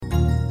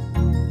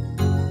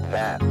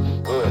bad.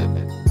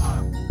 Good.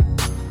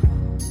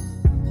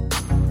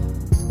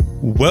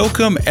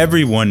 Welcome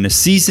everyone to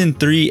Season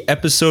 3,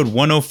 Episode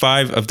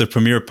 105 of the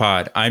Premier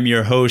Pod. I'm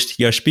your host,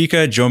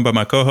 Yashbika, joined by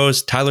my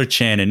co-host, Tyler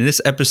Chan. And in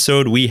this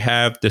episode, we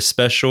have the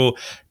special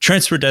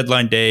Transfer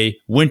Deadline Day,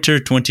 Winter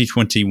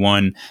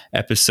 2021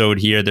 episode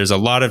here. There's a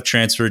lot of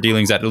transfer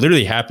dealings that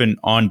literally happen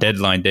on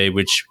Deadline Day,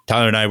 which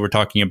Tyler and I were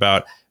talking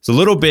about. It's a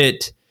little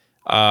bit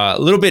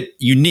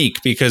unique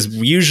because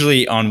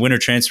usually on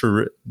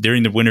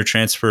during the winter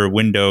transfer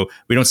window,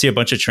 we don't see a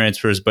bunch of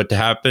transfers, but to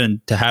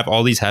have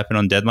all these happen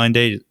on Deadline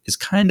Day is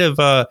kind of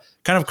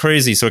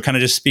crazy. So it kind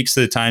of just speaks to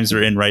the times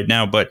we're in right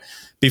now. But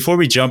before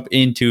we jump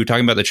into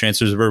talking about the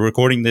transfers, we're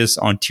recording this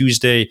on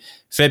Tuesday,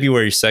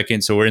 February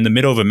 2nd. So we're in the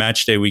middle of a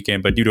match day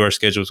weekend, but due to our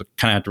schedules, we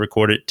kind of have to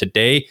record it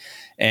today.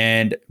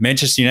 And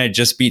Manchester United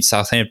just beat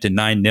Southampton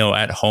 9-0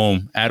 at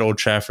home at Old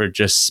Trafford,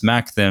 just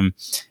smacked them.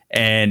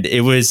 And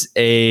it was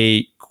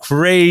a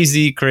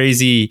crazy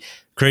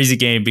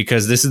game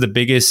because this is the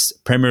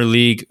biggest Premier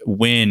League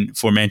win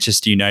for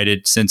Manchester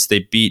United since they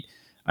beat,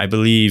 I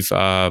believe,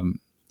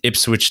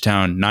 Ipswich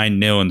Town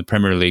 9-0 in the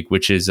Premier League,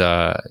 which is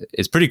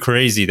it's pretty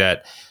crazy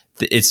that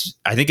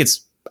I think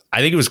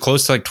it was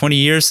close to like 20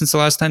 years since the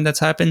last time that's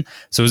happened.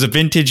 So it was a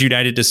vintage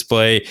United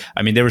display.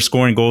 I mean, they were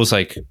scoring goals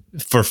like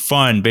for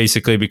fun,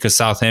 basically, because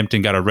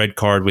Southampton got a red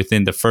card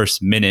within the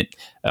first minute.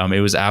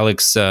 It was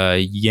Alex, what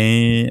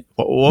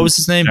was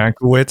his name?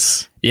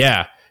 Jankowicz.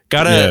 Yeah.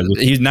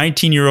 He's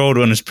 19-year-old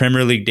on his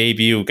Premier League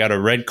debut, got a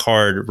red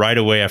card right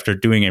away after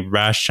doing a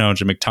rash challenge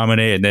to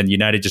McTominay, and then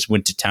United just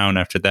went to town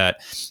after that.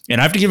 And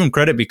I have to give him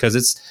credit because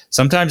it's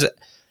sometimes...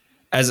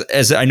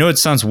 As I know it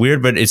sounds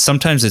weird, but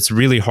sometimes it's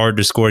really hard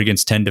to score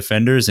against 10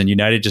 defenders, and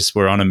United just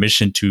were on a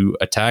mission to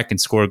attack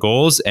and score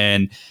goals.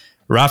 And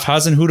Ralph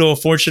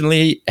Hasenhüttl,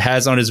 fortunately,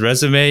 has on his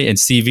resume and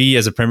CV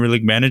as a Premier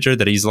League manager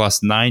that he's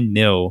lost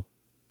 9-0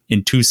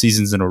 in 2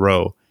 seasons in a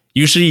row.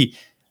 Usually,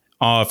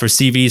 for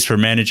CVs for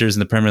managers in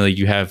the Premier League,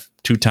 you have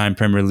 2-time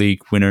Premier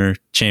League winner,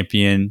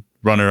 champion,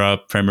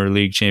 runner-up, Premier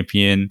League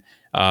champion,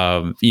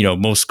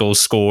 most goals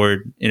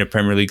scored in a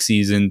Premier League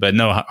season. But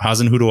no,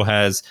 Hasenhüttl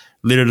has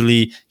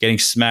literally getting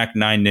smacked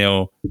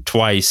 9-0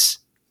 twice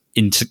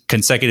in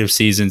consecutive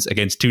seasons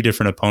against 2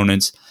 different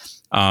opponents.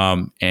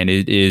 And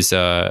it is,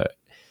 I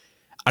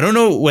don't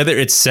know whether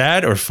it's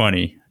sad or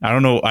funny. I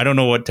don't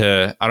know what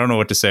to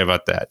say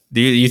about that.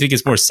 Do you think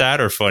it's more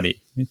sad or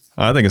funny?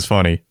 I think it's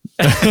funny.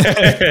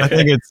 I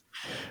think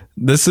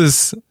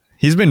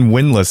he's been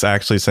winless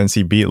actually since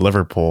he beat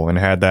Liverpool and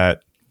had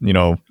that,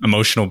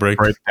 emotional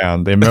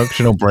breakdown. The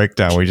emotional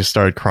breakdown. We just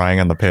started crying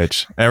on the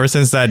pitch. Ever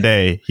since that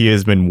day, he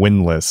has been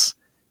winless.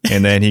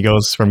 And then he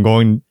goes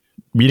from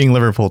beating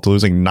Liverpool to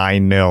losing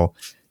 9-0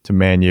 to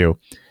Man U.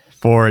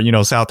 For,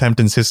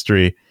 Southampton's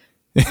history,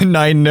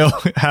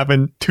 9-0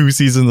 happened 2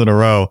 seasons in a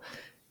row.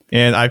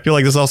 And I feel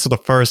like this is also the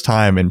first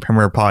time in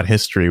Premier Pod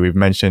history we've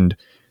mentioned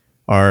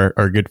our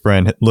good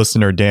friend,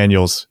 listener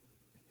Daniel's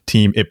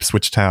team,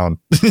 Ipswich Town.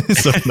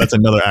 So that's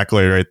another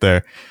accolade right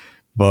there.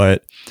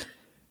 But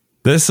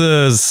this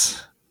is,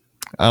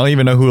 I don't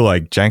even know who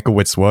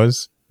Jankowicz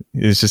was.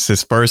 It's just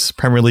his first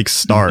Premier League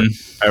start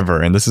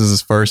ever. And this is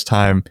his first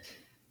time,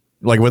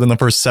 within the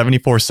first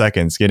 74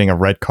 seconds, getting a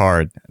red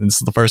card. And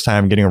this is the first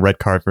time getting a red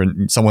card for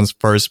someone's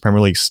first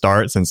Premier League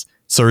start since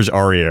Serge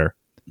Aurier.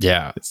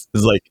 Yeah. It's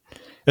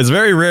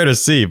very rare to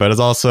see, but it's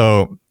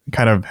also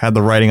kind of had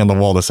the writing on the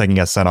wall the second he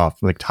got sent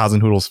off.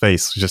 Hasenhüttl's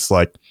face was just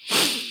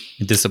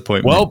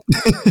disappointment. Well,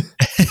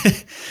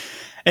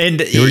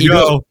 and here we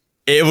go.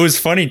 It was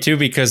funny, too,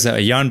 because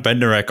Jan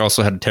Bednarek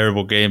also had a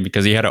terrible game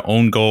because he had an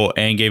own goal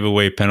and gave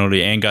away a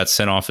penalty and got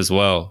sent off as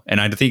well. And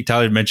I think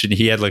Tyler mentioned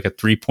he had a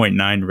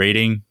 3.9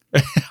 rating.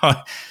 It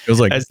was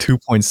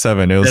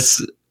 2.7.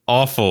 That's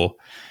awful.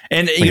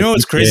 And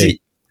what's crazy?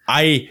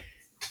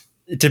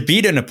 To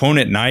beat an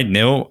opponent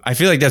 9-0, I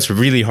feel like that's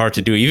really hard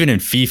to do. Even in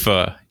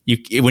FIFA,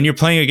 when you're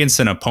playing against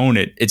an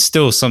opponent, it's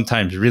still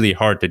sometimes really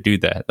hard to do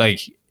that.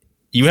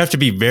 You have to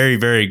be very,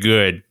 very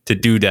good to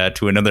do that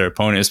to another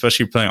opponent,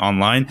 especially playing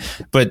online.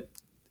 But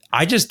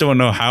I just don't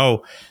know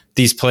how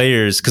these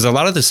players, because a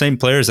lot of the same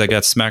players that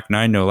got smacked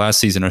 9-0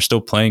 last season are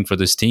still playing for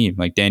this team,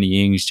 like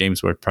Danny Ings,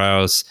 James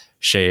Ward-Prowse,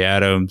 Shea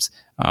Adams,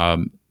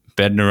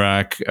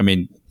 Bednarek. I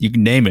mean, you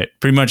can name it.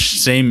 Pretty much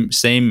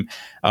same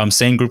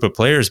group of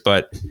players.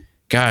 But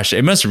gosh,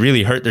 it must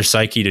really hurt their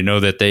psyche to know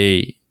that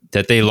they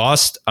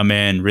lost a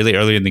man really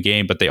early in the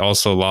game, but they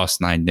also lost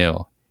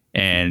 9-0.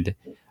 And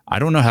I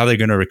don't know how they're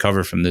going to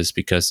recover from this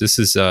because this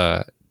is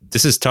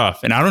tough.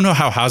 And I don't know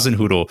how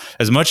Hasenhüttl,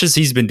 as much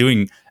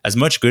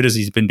good as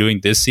he's been doing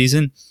this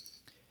season,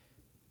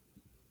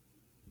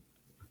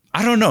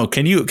 I don't know.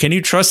 Can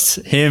you trust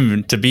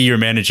him to be your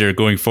manager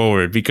going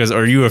forward? Because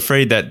are you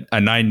afraid that a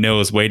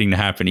 9-0 is waiting to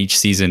happen each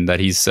season that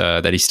he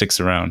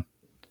sticks around?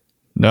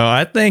 No,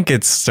 I think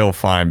it's still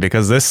fine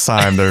because this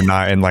time they're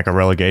not in a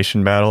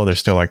relegation battle. They're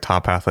still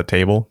top half the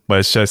table, but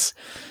it's just,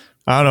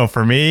 I don't know.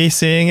 For me,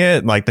 seeing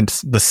it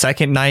the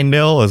second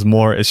 9-0 is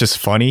more. It's just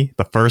funny.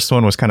 The first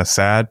one was kind of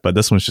sad, but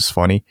this one's just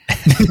funny.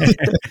 I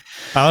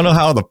don't know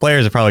how the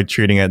players are probably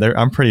treating it.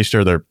 I'm pretty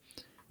sure they're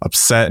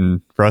upset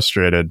and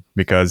frustrated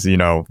because,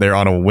 they're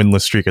on a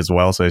winless streak as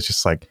well. So it's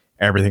just like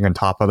everything on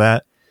top of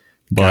that.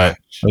 But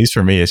at least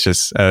for me, it's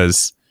just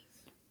as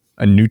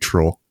a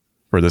neutral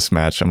for this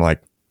match. I'm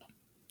like,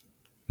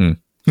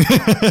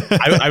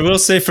 I will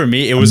say for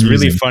me, it was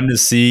really fun to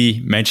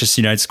see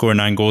Manchester United score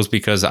 9 goals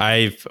because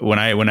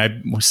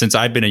since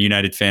I've been a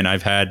United fan,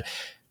 I've had,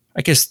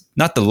 I guess,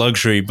 not the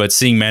luxury, but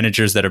seeing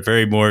managers that are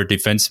very more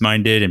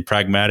defense-minded and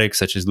pragmatic,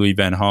 such as Louis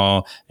van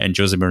Gaal and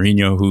Jose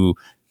Mourinho, who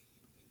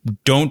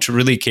don't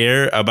really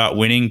care about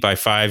winning by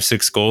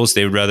 5-6 goals.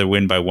 They would rather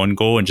win by 1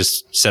 goal and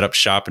just set up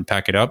shop and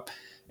pack it up.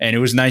 And it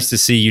was nice to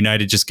see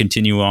United just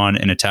continue on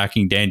and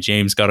attacking. Dan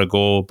James got a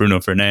goal. Bruno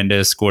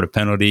Fernandes scored a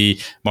penalty.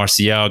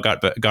 Martial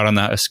got on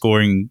that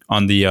scoring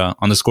on the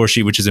score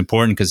sheet, which is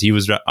important because he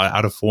was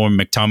out of form.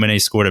 McTominay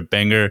scored a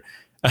banger.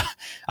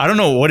 I don't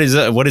know what is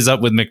up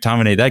with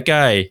McTominay. That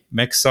guy,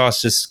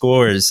 McSauce, just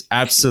scores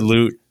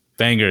absolute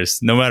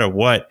bangers no matter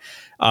what.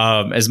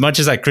 As much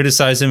as I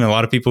criticize him, and a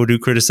lot of people do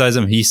criticize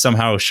him, he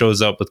somehow shows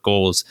up with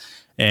goals.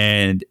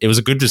 And it was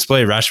a good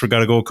display. Rashford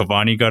got a goal.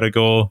 Cavani got a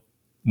goal.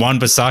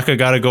 Wan-Bissaka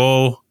got a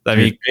goal. I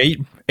mean,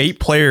 eight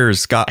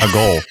players got a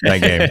goal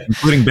that game,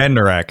 including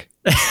Benderak.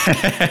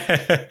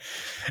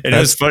 It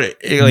was funny.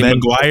 Like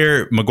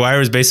Maguire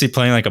was basically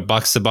playing like a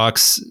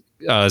box-to-box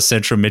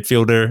central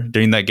midfielder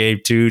during that game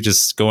too,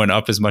 just going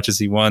up as much as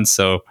he wants.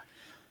 So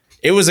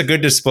it was a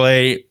good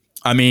display.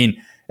 I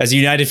mean, as a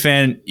United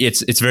fan,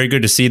 it's very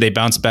good to see they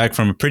bounced back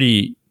from a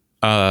pretty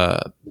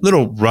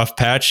little rough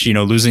patch,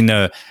 losing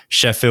to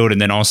Sheffield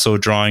and then also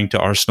drawing to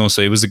Arsenal.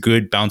 So it was a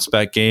good bounce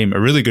back game, a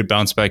really good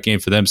bounce back game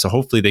for them. So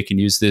hopefully they can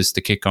use this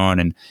to kick on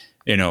and,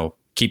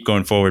 keep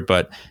going forward.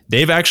 But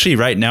they've actually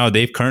right now,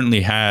 they've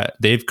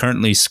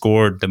currently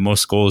scored the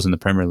most goals in the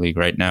Premier League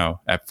right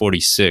now at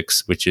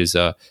 46, which is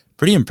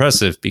pretty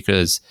impressive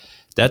because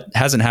that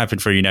hasn't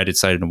happened for a United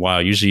side in a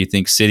while. Usually you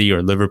think City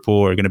or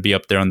Liverpool are going to be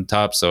up there on the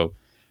top. So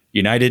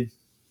United,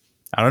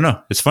 I don't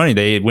know. It's funny.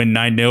 They win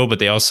 9-0, but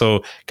they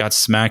also got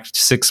smacked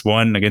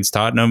 6-1 against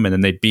Tottenham, and then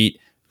they beat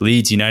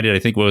Leeds United, I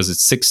think, what was it,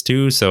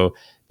 6-2? So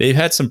they've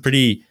had some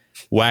pretty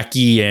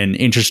wacky and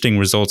interesting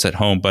results at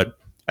home. But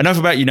enough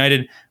about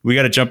United. We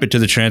got to jump into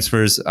the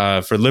transfers.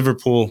 For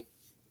Liverpool,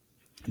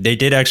 they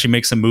did actually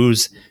make some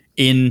moves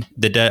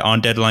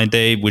on deadline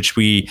day, which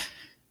we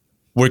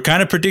were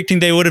kind of predicting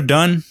they would have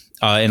done.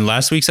 In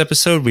last week's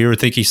episode, we were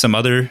thinking some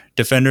other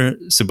defender,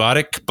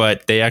 Subotic,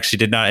 but they actually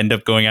did not end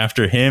up going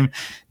after him.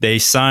 They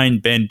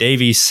signed Ben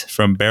Davies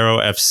from Barrow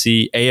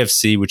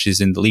AFC, which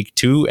is in League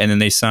 2, and then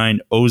they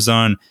signed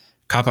Ozan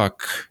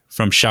Kabak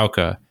from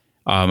Schalke.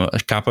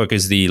 Kabak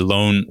is the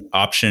loan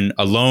option,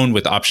 a loan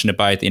with option to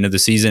buy at the end of the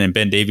season, and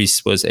Ben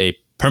Davies was a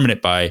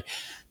permanent buy.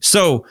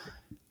 So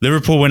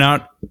Liverpool went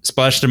out,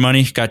 splashed their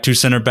money, got 2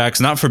 center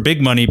backs, not for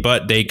big money,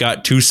 but they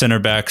got 2 center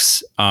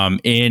backs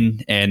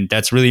in. And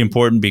that's really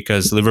important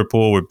because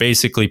Liverpool were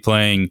basically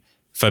playing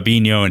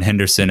Fabinho and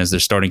Henderson as their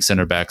starting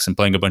center backs and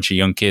playing a bunch of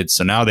young kids.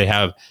 So now they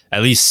have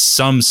at least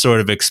some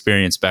sort of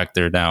experience back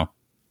there now.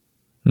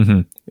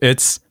 Mm-hmm.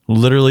 It's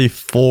literally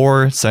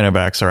 4 center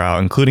backs are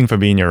out, including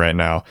Fabinho right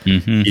now.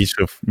 Mm-hmm. Each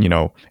with,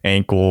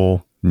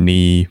 ankle,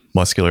 knee,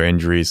 muscular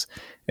injuries,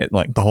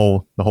 like the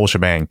whole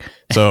shebang.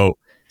 So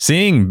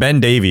seeing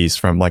Ben Davies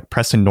from like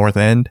Preston North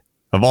End,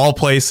 of all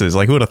places,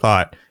 like who would have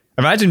thought?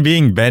 Imagine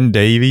being Ben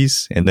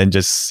Davies and then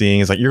just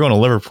seeing it's like you're going to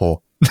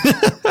Liverpool.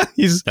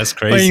 That's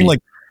crazy.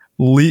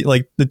 Playing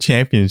like the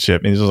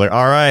championship, and he's just like,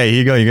 all right, here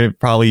you go. You're gonna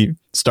probably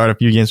start a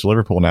few games for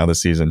Liverpool now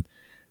this season.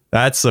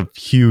 That's a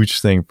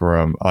huge thing for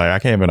him. I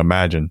can't even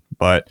imagine,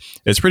 but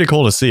it's pretty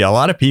cool to see. A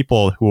lot of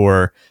people who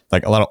are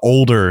like a lot of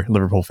older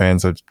Liverpool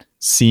fans have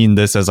seen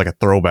this as like a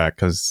throwback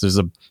because there's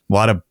a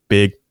lot of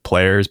big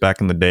players back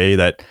in the day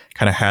that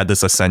kind of had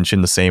this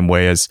ascension the same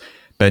way as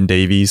Ben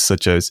Davies,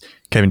 such as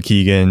Kevin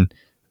Keegan,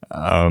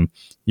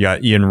 you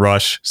got Ian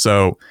Rush.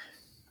 So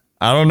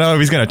I don't know if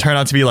he's going to turn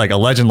out to be like a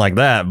legend like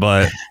that,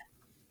 but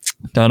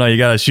don't know. You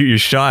got to shoot your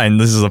shot, and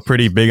this is a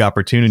pretty big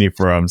opportunity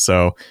for him.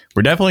 So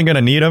we're definitely going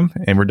to need him,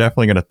 and we're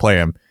definitely going to play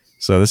him.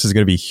 So this is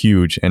going to be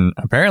huge. And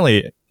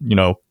apparently,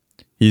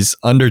 he's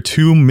under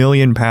 £2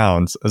 million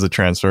as a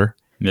transfer,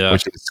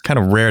 which is kind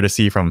of rare to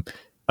see from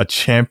a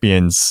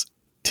Champions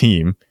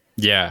team.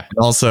 Yeah. And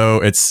also,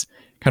 it's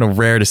kind of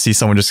rare to see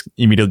someone just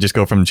immediately just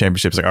go from the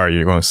championships like, all right,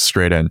 you're going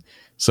straight in.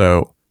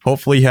 So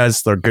hopefully he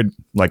has the good,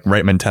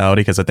 right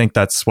mentality, because I think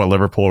that's what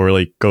Liverpool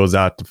really goes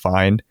out to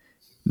find.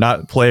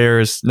 Not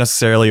players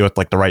necessarily with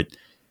the right,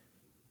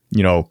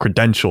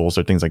 credentials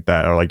or things like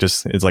that, or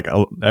just it's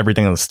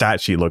everything on the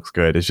stat sheet looks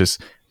good. It's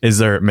just, is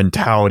their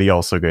mentality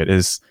also good?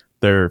 Is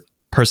their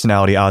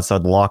personality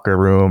outside the locker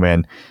room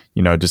and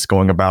just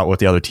going about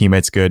with the other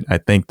teammates good? I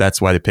think that's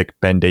why they picked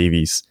Ben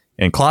Davies.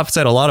 And Klopp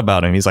said a lot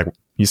about him. He's like,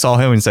 he saw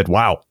him and said,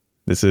 wow,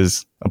 this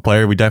is a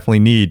player we definitely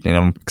need, and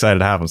I'm excited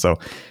to have him. So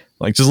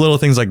just little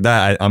things like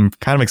that. I'm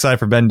kind of excited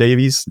for Ben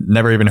Davies.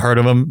 Never even heard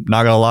of him,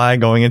 not gonna lie,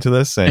 going into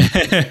this. And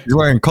he's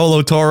wearing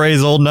Kolo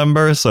Touré's old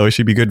number, so it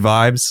should be good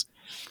vibes.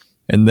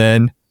 And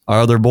then our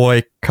other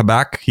boy,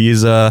 Kabak,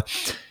 he's also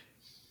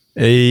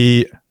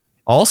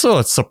Also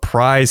a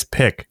surprise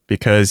pick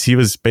because he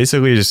was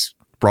basically just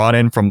brought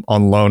in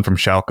on loan from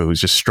Schalke, who's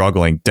just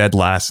struggling dead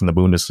last in the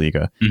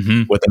Bundesliga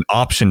with an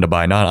option to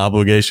buy, not an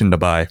obligation to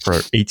buy, for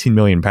 18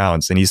 million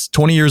pounds. And he's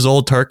 20 years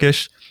old,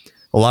 Turkish.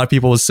 A lot of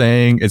people was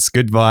saying it's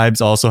good vibes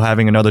also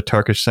having another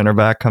Turkish center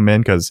back come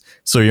in because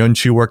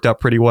Soyuncu worked out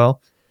pretty well.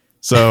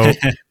 So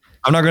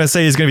I'm not going to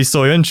say he's going to be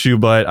Soyuncu,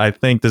 but I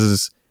think this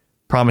is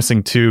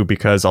promising too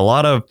because a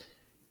lot of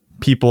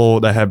people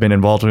that have been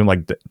involved with him,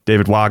 like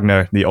David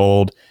Wagner, the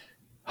old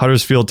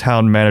Huddersfield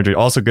Town manager,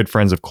 also good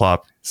friends of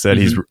Klopp, said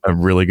he's a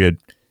really good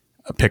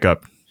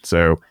pickup.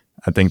 So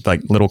I think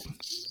like little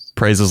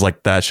praises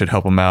like that should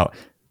help him out.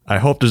 I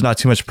hope there's not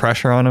too much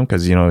pressure on him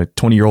because, you know, a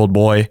 20-year-old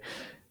boy,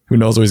 who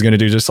knows what he's going to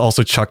do, just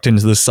also chucked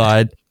into the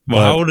side.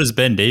 Well, how old is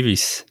Ben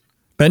Davies?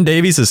 Ben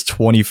Davies is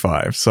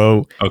 25.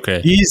 So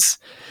okay, he's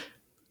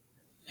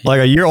like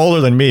a year older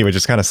than me, which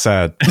is kind of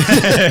sad.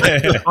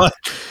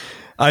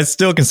 I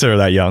still consider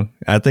that young.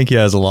 I think he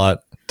has a lot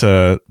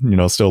to, you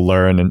know, still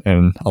learn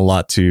and a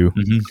lot to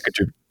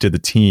contribute to the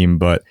team.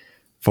 But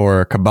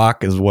for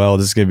Kabak as well,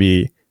 this is going to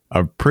be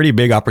a pretty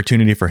big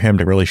opportunity for him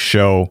to really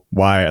show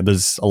why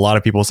there's a lot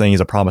of people saying he's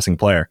a promising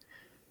player.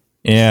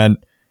 And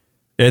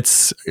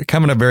it's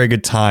coming at a very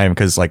good time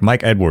because like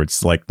Michael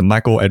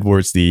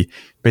Edwards,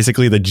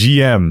 basically the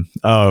GM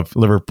of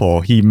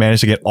Liverpool, he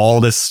managed to get all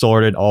this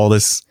sorted, all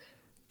this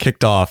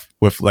kicked off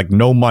with like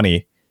no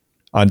money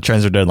on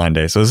transfer deadline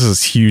day. So this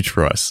is huge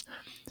for us.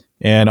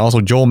 And also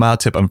Joel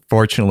Matip,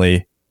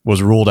 unfortunately,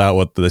 was ruled out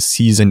with the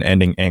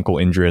season-ending ankle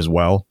injury as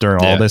well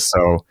during all this.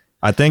 So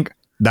I think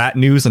that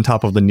news on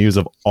top of the news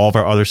of all of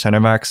our other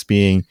center backs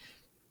being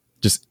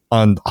just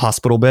on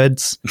hospital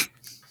beds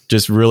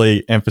just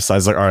really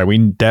emphasized like, all right, we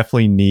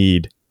definitely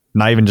need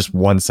not even just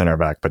one center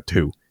back, but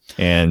two.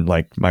 And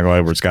like Michael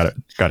Edwards got it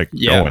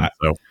going.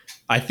 So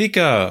I think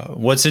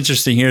what's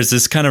interesting here is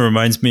this kind of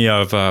reminds me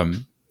of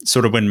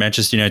sort of when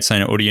Manchester United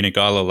signed Odion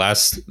Igalo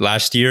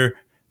last year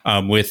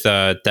with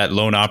that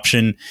loan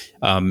option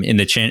in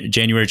the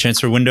January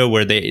transfer window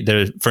where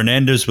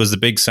Fernandes was the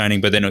big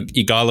signing, but then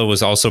Igalo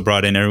was also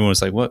brought in. Everyone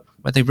was like, what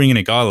are they bringing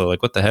Igalo?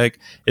 Like, what the heck?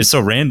 It's so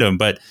random.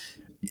 But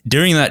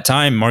during that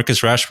time, Marcus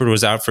Rashford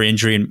was out for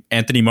injury, and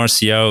Anthony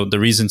Martial, the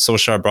reason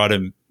Solskjaer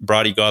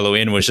brought Igalo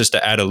in was just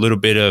to add a little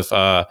bit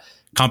of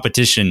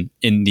competition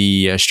in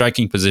the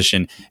striking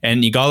position.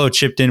 And Igalo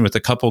chipped in with a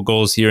couple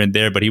goals here and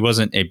there, but he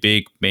wasn't a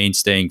big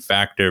mainstaying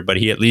factor. But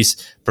he at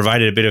least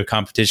provided a bit of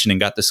competition and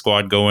got the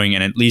squad going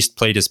and at least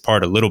played his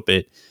part a little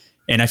bit.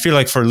 And I feel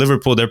like for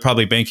Liverpool, they're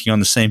probably banking on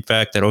the same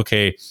fact that,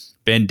 okay,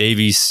 Ben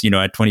Davies, you know,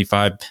 at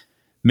 25,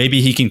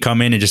 maybe he can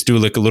come in and just do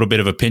like a little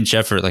bit of a pinch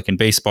effort, like in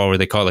baseball where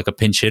they call it like a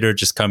pinch hitter,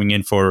 just coming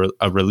in for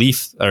a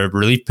relief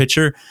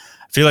pitcher.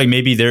 I feel like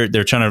maybe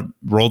they're trying to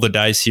roll the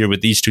dice here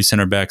with these two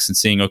center backs and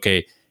seeing,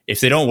 okay, if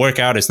they don't work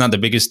out, it's not the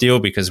biggest deal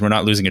because we're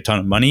not losing a ton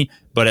of money,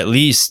 but at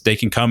least they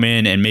can come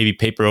in and maybe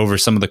paper over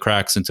some of the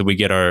cracks until we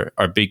get our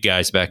big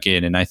guys back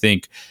in. And I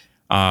think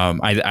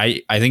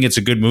I think it's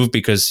a good move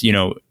because, you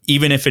know,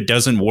 even if it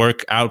doesn't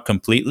work out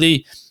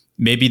completely,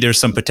 maybe there's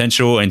some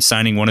potential in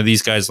signing one of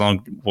these guys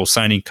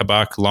signing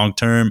Kabak long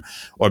term,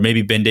 or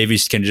maybe Ben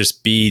Davies can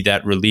just be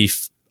that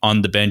relief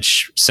on the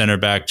bench center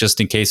back just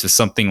in case if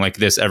something like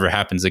this ever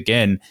happens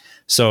again.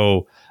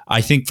 So I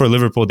think for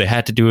Liverpool, they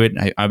had to do it.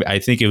 I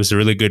think it was a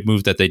really good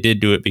move that they did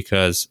do it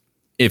because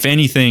if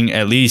anything,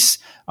 at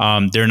least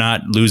they're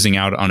not losing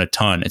out on a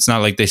ton. It's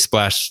not like they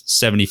splashed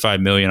 75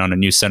 million on a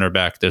new center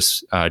back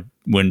this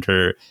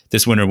winter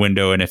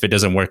window, and if it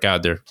doesn't work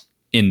out, they're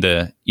in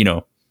the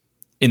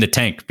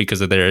tank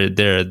because of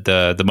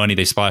the money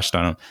they splashed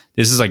on them.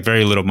 This is like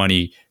very little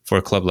money for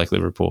a club like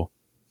Liverpool.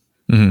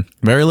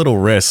 Very little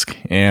risk.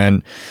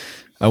 And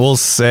I will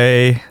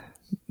say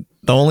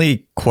the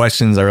only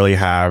questions I really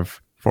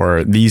have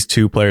for these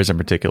two players in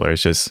particular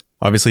is just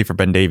obviously for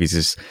Ben Davies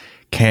is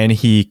can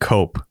he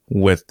cope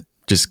with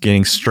just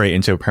getting straight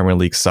into a Premier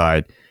League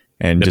side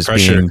and just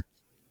pressure.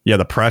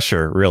 The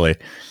pressure really.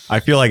 I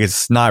feel like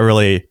it's not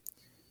really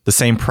the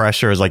same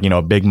pressure as like, you know,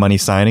 a big money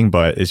signing,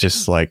 but it's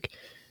just like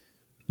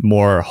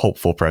more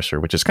hopeful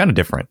pressure, which is kind of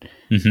different.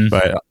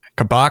 But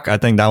Kabak, I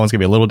think that one's gonna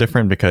be a little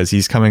different because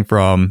he's coming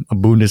from a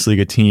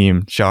Bundesliga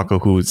team,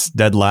 Schalke, who's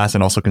dead last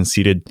and also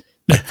conceded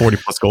like 40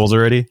 plus goals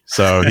already.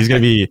 So he's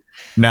gonna be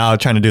now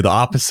trying to do the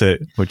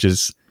opposite, which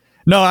is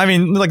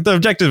like the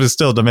objective is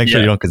still to make sure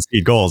you don't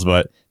concede goals,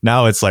 but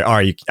now it's like, all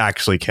right, you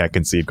actually can't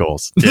concede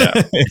goals. Yeah,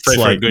 you play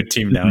for a good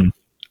team now.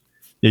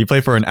 Yeah, you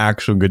play for an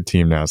actual good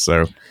team now.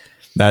 So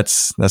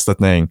that's the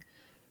thing.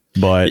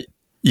 But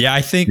yeah,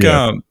 I think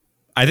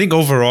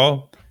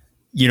overall,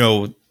 you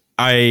know,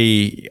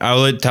 I'll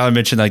let Tyler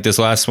mention like this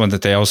last one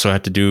that they also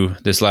had to do,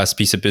 this last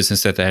piece of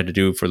business that they had to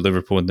do for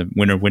Liverpool in the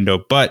winter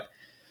window. But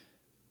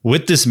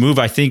with this move,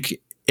 I think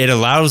it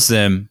allows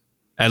them,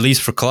 at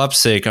least for Klopp's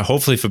sake,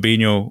 hopefully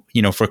Fabinho,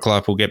 you know, for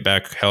Klopp will get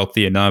back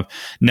healthy enough.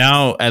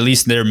 Now, at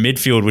least their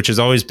midfield, which has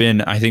always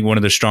been, I think, one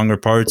of the stronger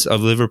parts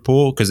of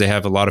Liverpool because they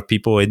have a lot of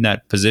people in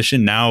that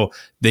position. Now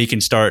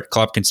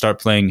Klopp can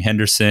start playing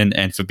Henderson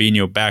and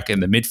Fabinho back in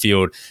the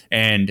midfield.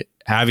 And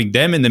having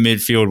them in the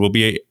midfield will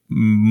be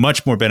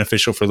much more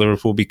beneficial for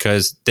Liverpool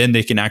because then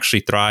they can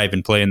actually thrive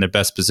and play in their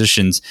best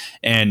positions.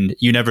 And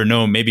you never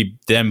know, maybe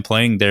them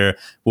playing there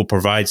will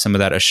provide some of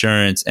that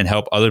assurance and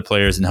help other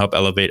players and help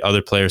elevate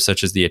other players,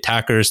 such as the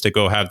attackers, to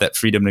go have that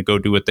freedom to go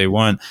do what they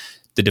want.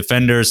 The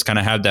defenders kind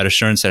of have that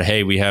assurance that,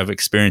 hey, we have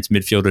experienced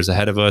midfielders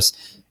ahead of us.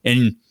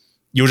 And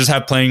you'll just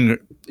have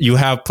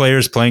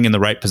players playing in the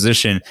right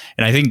position.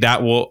 And I think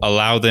that will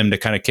allow them to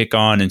kind of kick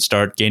on and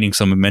start gaining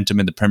some momentum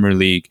in the Premier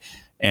League.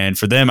 And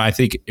for them, I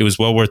think it was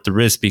well worth the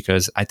risk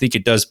because I think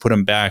it does put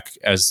them back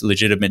as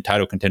legitimate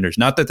title contenders.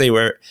 Not that they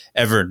were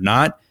ever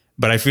not,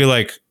 but I feel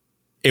like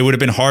it would have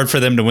been hard for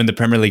them to win the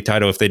Premier League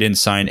title if they didn't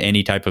sign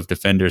any type of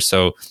defender.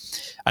 So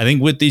I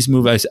think with these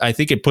moves, I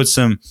think it puts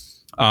them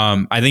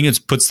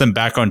puts them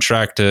back on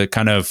track to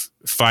kind of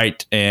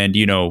fight and,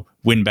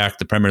 win back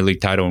the Premier League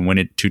title and win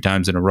it 2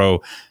 times in a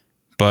row.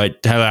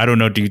 But Tyler, I don't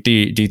know. Do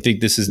you think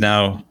this is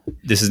now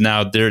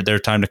their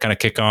time to kind of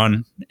kick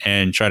on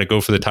and try to go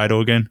for the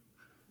title again?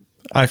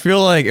 I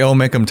feel like it'll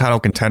make them title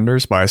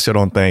contenders, but I still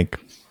don't think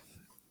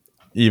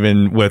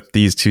even with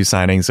these 2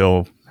 signings,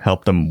 it'll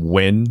help them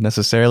win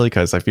necessarily.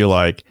 Because I feel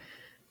like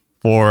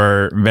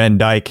for Van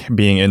Dijk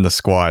being in the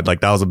squad, like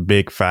that was a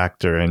big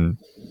factor in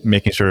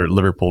making sure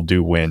Liverpool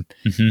do win.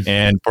 Mm-hmm.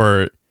 And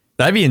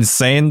that'd be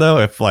insane though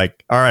if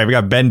like, all right, we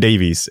got Ben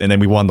Davies and then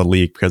we won the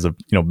league because of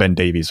Ben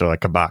Davies or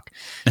like Kabak.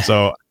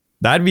 So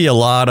that'd be a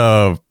lot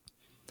of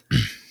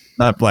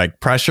not like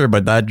pressure,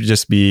 but that'd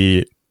just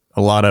be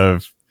a lot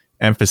of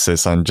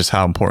emphasis on just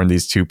how important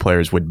these 2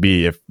 players would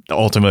be if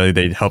ultimately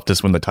they helped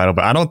us win the title.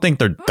 But I don't think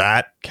they're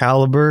that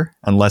caliber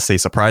unless they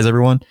surprise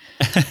everyone.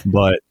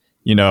 But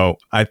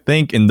I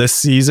think in this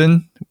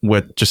season,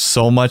 with just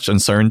so much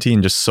uncertainty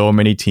and just so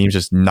many teams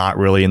just not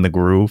really in the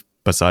groove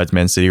besides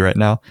Man City right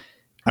now,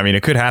 I mean,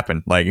 it could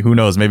happen. Like, who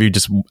knows? Maybe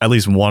just at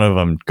least one of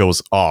them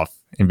goes off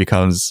and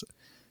becomes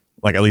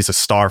like at least a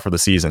star for the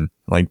season,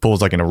 like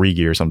pulls like an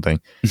Origi or something.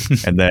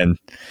 And then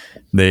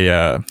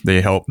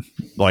they help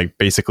like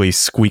basically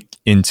squeak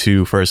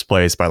into first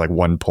place by like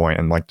 1 point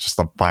and like just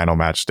the final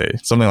match day,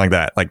 something like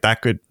that. Like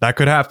that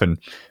could happen.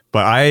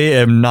 But I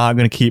am not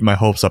going to keep my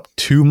hopes up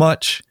too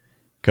much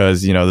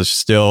because, there's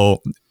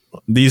still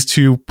these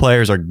 2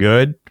 players are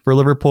good for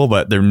Liverpool,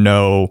 but they're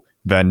no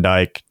Van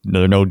Dijk,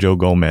 they're no Joe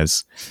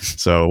Gomez.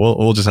 So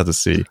we'll just have to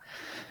see.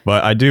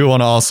 But I do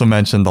want to also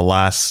mention the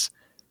last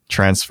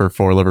transfer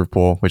for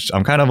Liverpool, which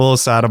I'm kind of a little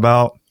sad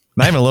about.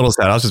 Not even a little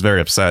sad, I was just very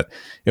upset.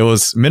 It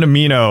was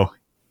Minamino.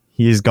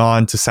 He's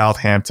gone to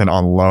Southampton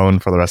on loan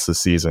for the rest of the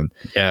season.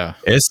 Yeah.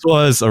 This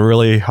was a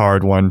really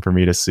hard one for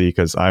me to see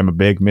because I'm a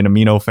big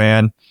Minamino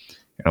fan.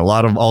 And a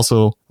lot of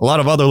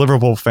other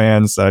Liverpool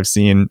fans that I've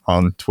seen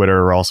on Twitter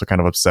are also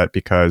kind of upset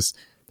because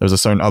there's a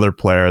certain other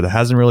player that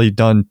hasn't really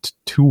done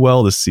too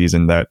well this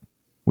season that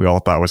we all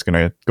thought was going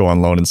to go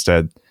on loan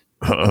instead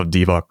of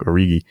Divock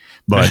Origi.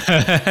 But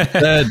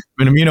instead,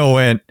 Minamino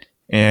went,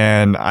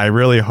 and I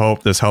really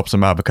hope this helps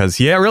him out because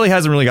he really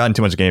hasn't really gotten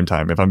too much game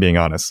time, if I'm being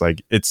honest.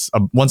 Like, it's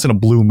once in a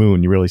blue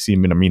moon you really see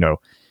Minamino.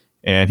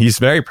 And he's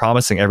very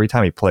promising every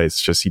time he plays,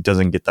 just he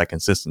doesn't get that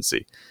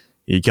consistency.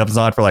 He comes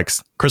on for like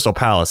Crystal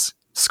Palace,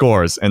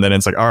 scores, and then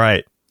it's like, all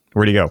right,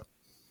 where'd he go?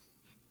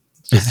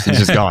 He's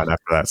just gone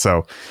after that.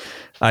 So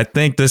I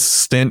think this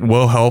stint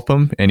will help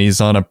him, and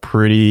he's on a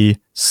pretty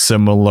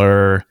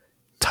similar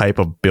type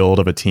of build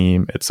of a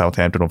team at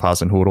Southampton with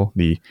Hasenhüttl,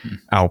 the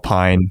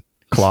Alpine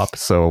Klopp.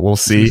 So we'll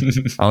see.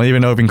 I don't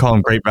even know if we can call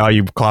him great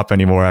value Klopp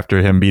anymore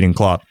after him beating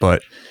Klopp,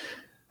 but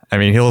I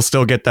mean, he'll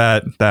still get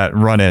that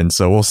run in.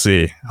 So we'll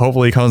see.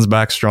 Hopefully he comes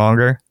back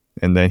stronger,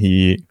 and then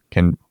he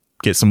can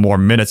get some more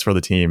minutes for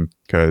the team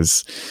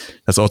because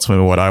that's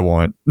ultimately what I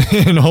want,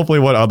 and hopefully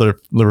what other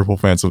Liverpool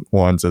fans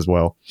want as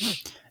well.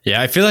 Yeah,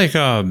 I feel like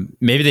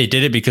maybe they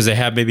did it because they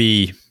have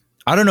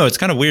I don't know. It's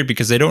kind of weird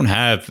because they don't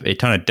have a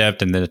ton of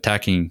depth in the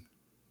attacking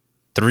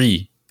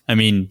 3. I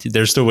mean,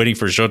 they're still waiting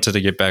for Jota to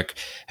get back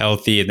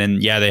healthy. And then,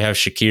 they have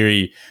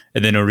Shaqiri,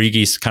 and then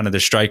Origi's kind of the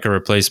striker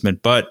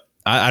replacement. But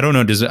I don't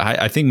know.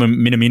 I think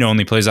Minamino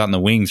only plays out in the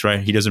wings,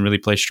 right? He doesn't really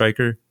play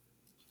striker.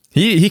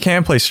 He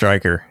can play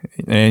striker,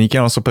 and he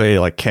can also play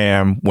like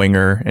cam,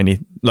 winger, any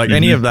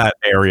of that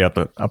area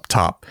up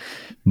top.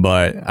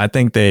 But I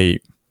think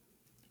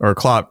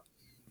Klopp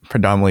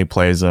predominantly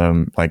plays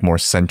like more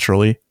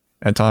centrally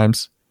at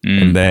times,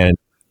 and then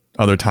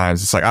other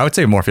times it's like I would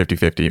say more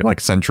 50-50, like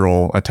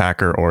central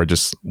attacker or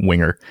just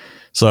winger.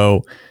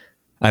 So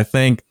I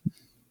think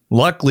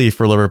luckily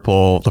for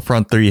Liverpool, the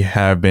front 3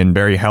 have been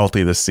very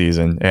healthy this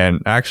season,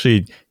 and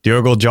actually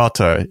Diogo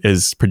Jota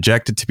is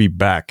projected to be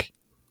back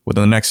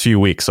within the next few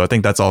weeks. So I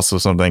think that's also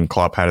something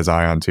Klopp had his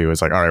eye on too.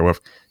 It's like, all right, with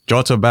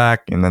Jota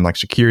back, and then like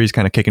Shaqiri's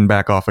kind of kicking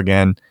back off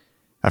again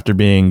after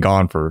being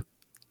gone for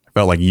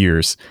felt like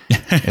years.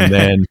 And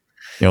then,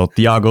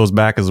 Thiago's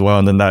back as well.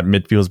 And then that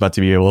midfield is about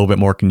to be a little bit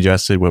more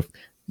congested with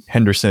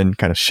Henderson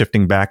kind of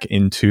shifting back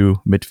into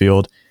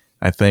midfield.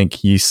 I think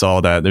he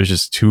saw that there's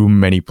just too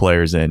many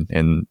players in,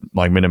 and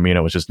like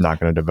Minamino was just not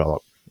going to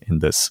develop in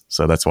this.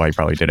 So that's why he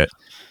probably did it.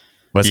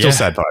 But it's still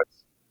sad vibes.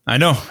 I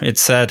know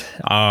it's sad.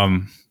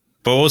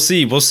 But we'll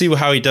see. We'll see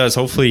how he does.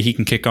 Hopefully, he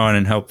can kick on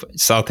and help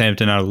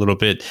Southampton out a little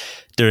bit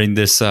during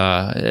this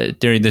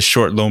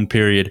short loan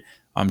period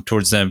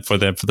towards them for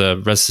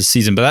the rest of the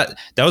season. But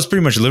that was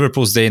pretty much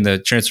Liverpool's day in the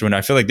transfer window.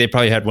 I feel like they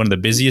probably had one of the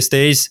busiest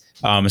days,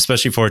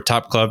 especially for a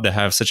top club to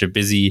have such a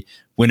busy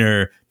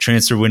winter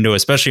transfer window,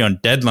 especially on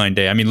deadline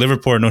day. I mean,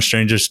 Liverpool are no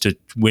strangers to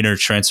winter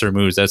transfer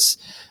moves. That's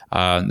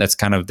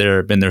kind of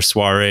been their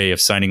soiree of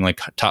signing like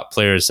top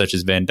players such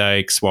as Van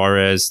Dijk,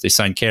 Suarez. They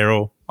signed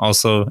Carroll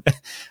also,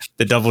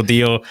 the double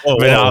deal.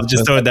 But I'll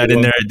just throw that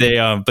in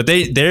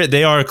there.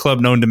 They are a club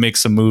known to make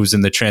some moves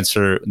in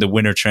the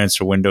winter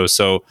transfer window.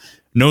 So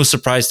no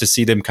surprise to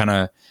see them kind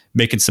of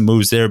making some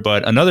moves there.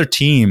 But another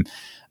team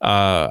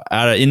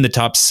in the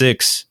top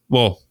six,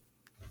 well,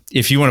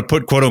 if you want to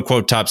put quote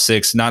unquote top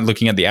six, not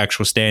looking at the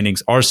actual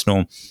standings,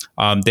 Arsenal,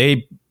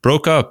 they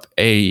broke up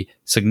a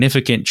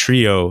significant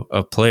trio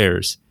of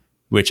players,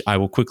 which I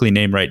will quickly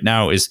name right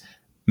now, is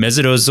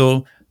Mesut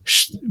Ozil,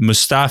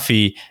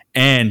 Mustafi,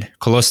 and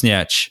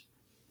Kolasinac.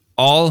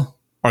 All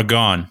are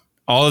gone.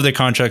 All of their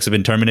contracts have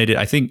been terminated.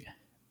 I think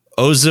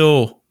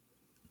Ozil,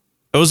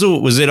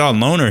 was it on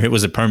loan or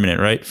was it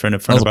permanent, right?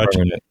 Permanent.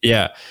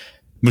 Yeah.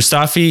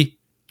 Mustafi,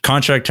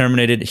 contract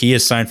terminated. He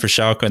is signed for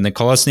Schalke. And then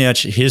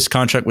Kolasinac, his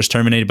contract was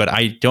terminated, but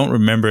I don't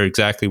remember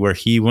exactly where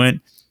he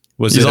went.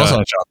 He's also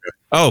on Schalke.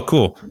 Oh,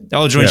 cool.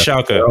 I'll join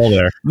Schalke. They're all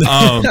there.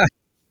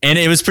 And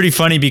it was pretty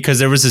funny because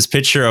there was this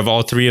picture of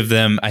all three of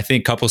them, I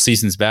think a couple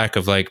seasons back,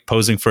 of like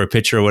posing for a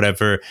picture or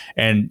whatever.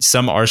 And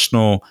some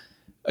Arsenal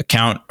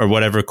account or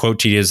whatever quote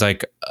tweet is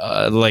like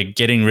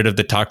getting rid of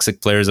the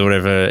toxic players or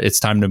whatever. It's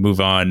time to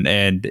move on.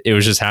 And it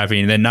was just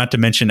happening. And then not to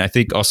mention, I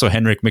think also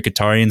Henrik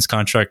Mkhitaryan's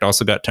contract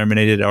also got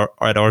terminated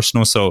at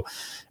Arsenal. So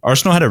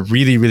Arsenal had a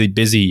really, really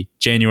busy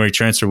January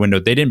transfer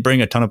window. They didn't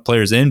bring a ton of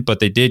players in, but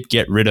they did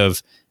get rid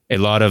of a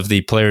lot of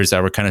the players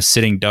that were kind of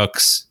sitting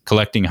ducks,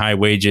 collecting high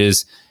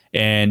wages.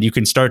 And you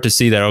can start to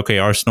see that, okay,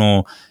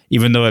 Arsenal,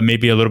 even though it may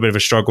be a little bit of a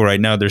struggle right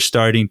now, they're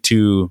starting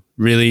to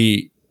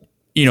really,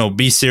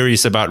 be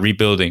serious about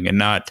rebuilding and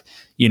not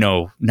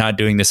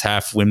doing this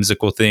half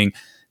whimsical thing.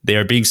 They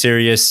are being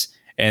serious,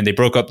 and they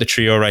broke up the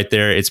trio right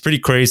there. It's pretty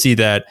crazy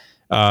that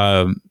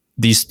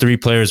these three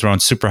players were on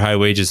super high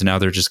wages and now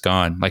they're just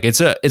gone. Like it's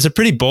a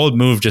pretty bold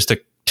move just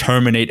to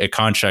terminate a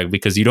contract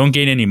because you don't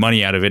gain any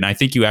money out of it. And I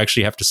think you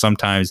actually have to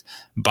sometimes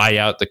buy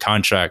out the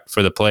contract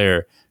for the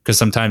player. Because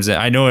sometimes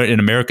I know in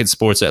American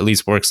sports, it at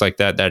least works like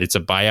that it's a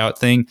buyout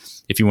thing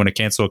if you want to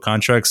cancel a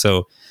contract.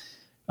 So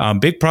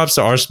big props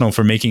to Arsenal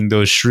for making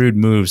those shrewd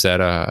moves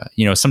that,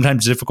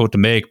 sometimes difficult to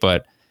make.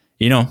 But,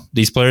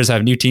 these players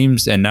have new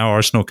teams and now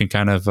Arsenal can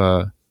kind of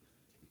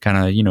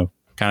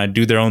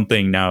do their own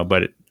thing now.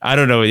 But I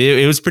don't know.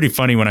 It was pretty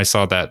funny when I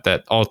saw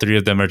that all three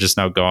of them are just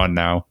now gone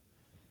now.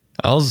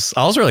 I was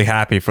really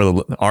happy for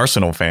the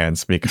Arsenal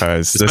fans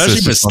because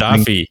especially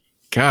Mustafi.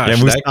 Gosh, yeah,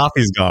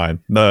 Mustafi's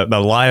gone. The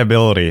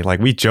liability, like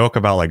we joke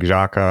about like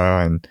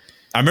Xhaka, and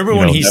I remember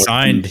when he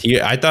signed.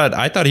 I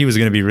thought he was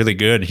going to be really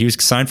good. He was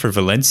signed for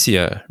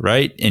Valencia,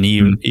 right? And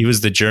he was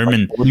the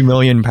German, like £40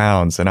 million, and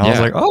I was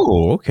like,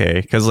 oh,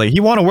 okay, because like he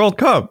won a World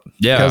Cup.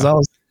 Yeah, because I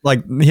was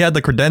like, he had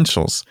the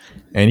credentials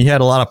and he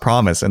had a lot of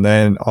promise, and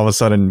then all of a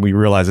sudden we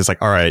realized it's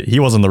like, all right, he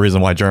wasn't the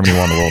reason why Germany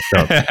won the World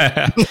Cup.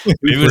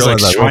 Maybe it was like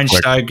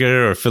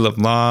Schweinsteiger or Philipp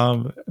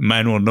Lahm,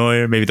 Manuel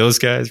Neuer, maybe those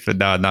guys, but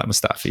no, not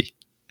Mustafi.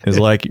 It's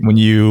like when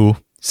you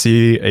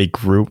see a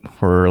group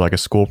for like a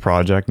school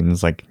project and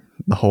it's like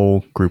the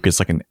whole group gets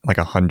like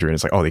 100.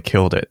 It's like, oh, they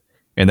killed it.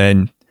 And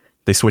then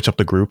they switch up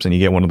the groups and you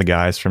get one of the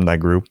guys from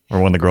that group or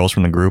one of the girls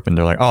from the group and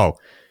they're like, oh,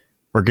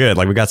 we're good.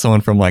 Like we got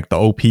someone from like the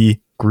OP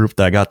group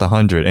that got the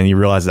 100, and you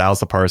realize that was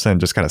the person and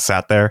just kind of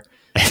sat there.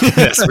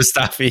 That's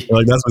Mustafi.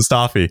 Like that's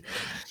Mustafi.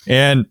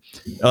 And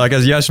like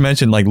as Yash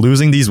mentioned, like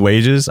losing these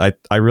wages, I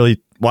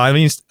really, well, I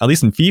mean, at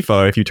least in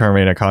FIFA, if you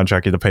terminate a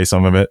contract, you have to pay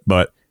some of it,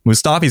 but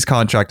Mustafi's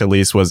contract at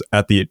least was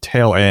at the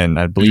tail end.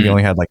 I believe he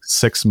only had like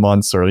 6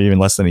 months or even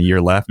less than a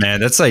year left. Man,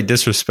 that's like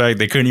disrespect.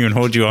 They couldn't even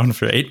hold you on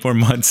for 8 more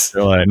months.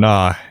 They're like,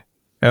 nah,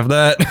 F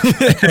that.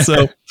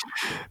 So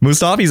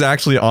Mustafi's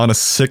actually on a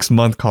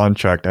 6-month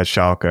contract at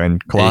Schalke,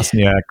 and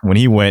Kolasinac, when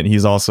he went,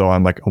 he's also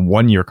on like a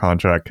 1-year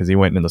contract because he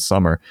went in the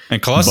summer.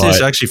 And Kolasinac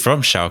is actually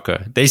from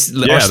Schalke.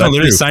 Arsenal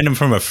literally signed him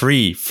from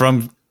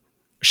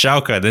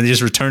Schalke. Then they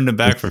just returned him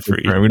back for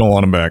free. We don't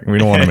want him back. We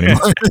don't want him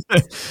anymore.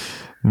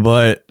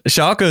 But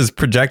Schalke is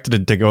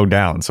projected to go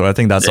down. So I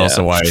think that's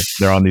also why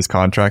they're on these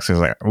contracts. It's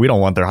like, we don't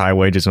want their high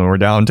wages when we're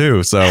down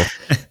too. So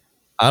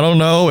I don't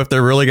know if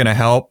they're really going to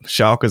help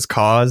Schalke's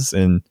cause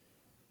in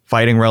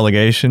fighting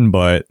relegation.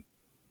 But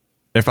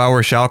if I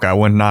were Schalke, I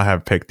would not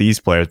have picked these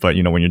players. But,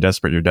 when you're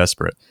desperate, you're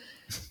desperate.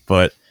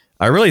 But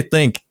I really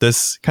think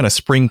this kind of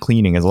spring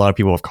cleaning, as a lot of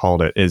people have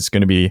called it, is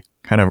going to be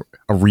kind of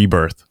a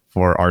rebirth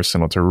for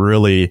Arsenal to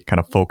really kind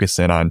of focus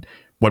in on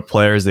what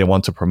players they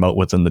want to promote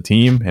within the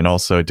team, and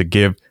also to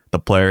give the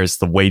players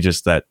the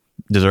wages that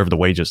deserve the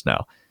wages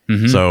now.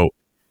 Mm-hmm. So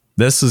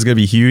this is going to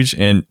be huge.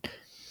 And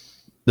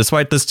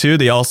despite this too,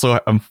 they also,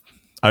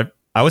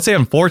 I would say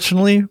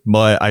unfortunately,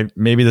 but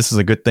maybe this is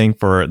a good thing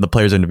for the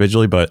players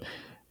individually, but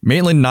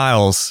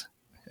Maitland-Niles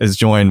has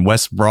joined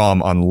West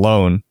Brom on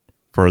loan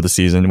for the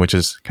season, which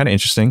is kind of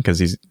interesting because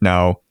he's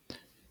now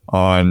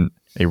on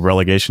a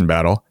relegation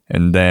battle.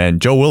 And then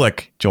Joe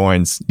Willock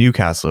joins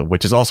Newcastle,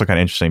 which is also kind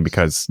of interesting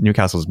because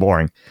Newcastle is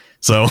boring.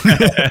 So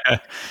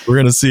we're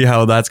going to see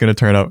how that's going to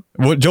turn up.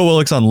 Well, Joe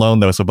Willock's on loan,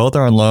 though. So both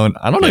are on loan.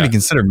 I don't know if you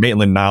consider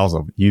Maitland-Niles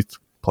a youth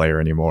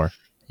player anymore.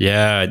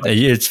 Yeah,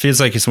 it feels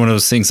like it's one of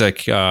those things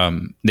like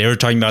they were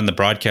talking about in the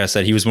broadcast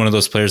that he was one of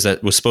those players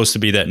that was supposed to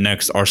be that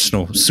next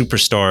Arsenal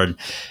superstar,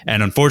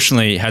 and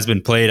unfortunately has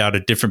been played out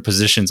of different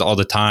positions all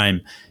the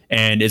time.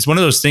 And it's one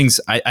of those things,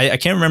 I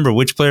can't remember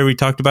which player we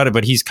talked about it,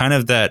 but he's kind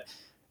of that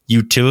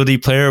utility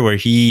player where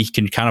he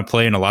can kind of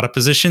play in a lot of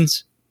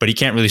positions, but he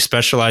can't really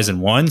specialize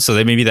in one. So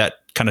that maybe that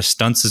kind of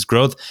stunts his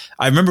growth.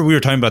 I remember we were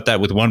talking about that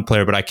with one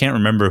player, but I can't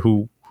remember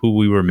who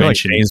we were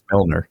mentioning. Like James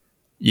Milner.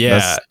 Yeah.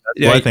 That's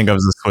what I think of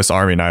as the Swiss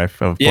Army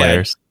knife of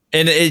players.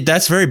 And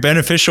that's very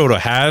beneficial to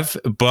have,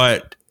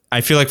 but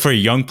I feel like for a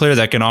young player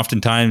that can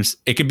oftentimes,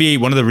 it could be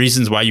one of the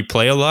reasons why you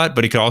play a lot,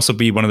 but it could also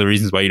be one of the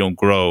reasons why you don't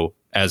grow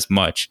as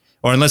much.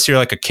 Or unless you're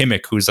like a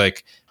Kimmich who's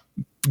like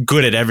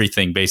good at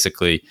everything,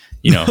 basically,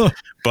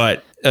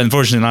 but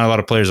unfortunately not a lot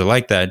of players are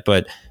like that.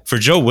 But for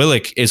Joe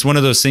Willock, it's one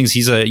of those things.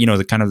 He's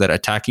the kind of that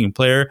attacking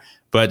player,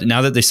 but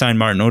now that they signed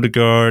Martin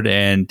Odegaard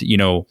and,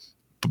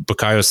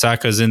 Bukayo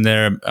Saka's in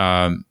there,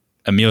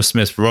 Emile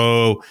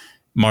Smith-Rowe,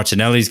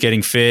 Martinelli's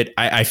getting fit.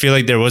 I feel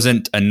like there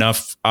wasn't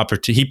enough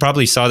opportunity. He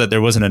probably saw that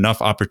there wasn't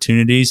enough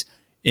opportunities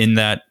in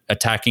that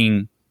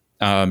attacking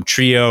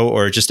trio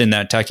or just in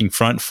that attacking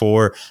front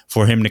for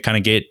him to kind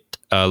of get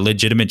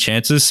legitimate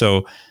chances.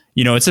 So,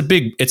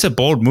 it's a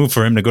bold move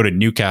for him to go to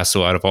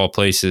Newcastle out of all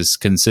places,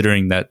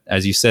 considering that,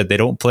 as you said, they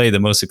don't play the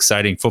most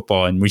exciting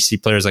football. And we see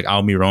players like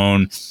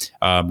Almiron,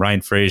 Ryan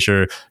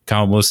Fraser,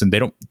 Callum Wilson. They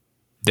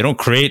don't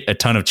create a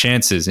ton of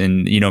chances,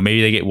 and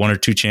maybe they get one or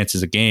two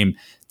chances a game.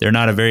 They're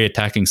not a very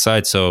attacking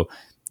side. So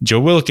Joe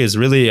Willock is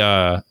really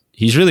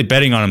he's really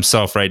betting on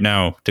himself right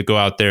now to go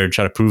out there and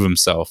try to prove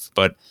himself.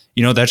 But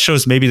that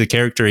shows maybe the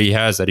character he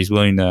has, that he's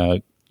willing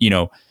to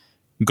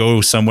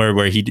go somewhere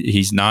where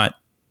he's not,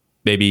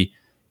 maybe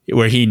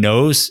where he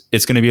knows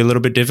it's going to be a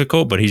little bit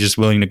difficult, but he's just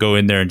willing to go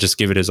in there and just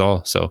give it his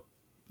all. So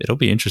it'll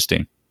be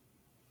interesting.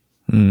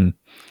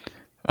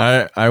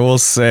 I will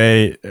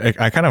say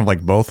I kind of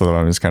like both of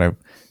them. It's kind of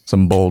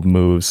some bold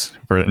moves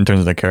in terms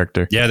of the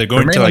character. Yeah, they're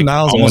going to like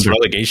almost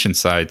relegation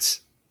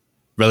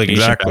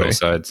battle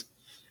sides.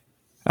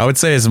 I would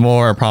say it's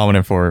more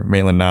prominent for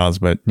Maitland-Niles,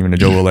 but even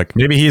Joe Willock,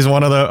 maybe he's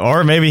one of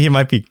or maybe he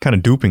might be kind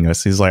of duping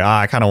us. He's like,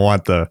 I kind of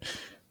want the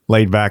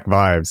laid back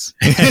vibes.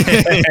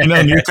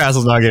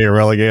 Newcastle's not getting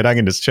relegated. I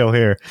can just chill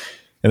here.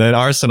 And then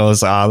Arsenal is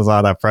there's a lot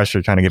of that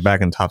pressure trying to get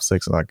back in top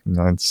six. Like,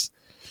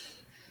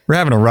 we're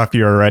having a rough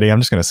year already. I'm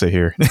just going to sit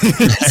here.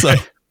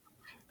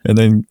 And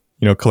then,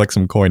 collect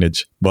some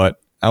coinage.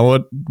 But I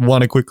would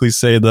want to quickly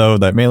say, though,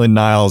 that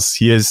Maitland-Niles,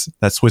 he is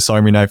that Swiss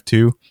Army knife,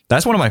 too.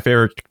 That's one of my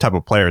favorite type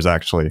of players,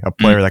 actually. A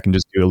player that can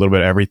just do a little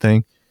bit of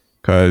everything.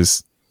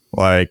 Because,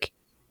 the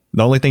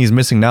only thing he's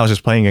missing now is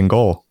just playing in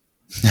goal.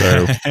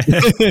 So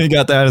he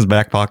got that in his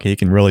back pocket. He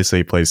can really say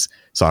he plays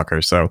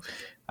soccer. So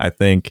I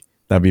think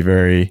that'd be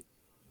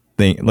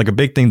a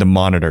big thing to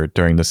monitor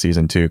during the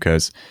season, too.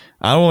 Because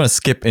I don't want to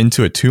skip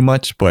into it too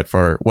much. But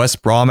for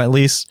West Brom, at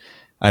least,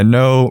 I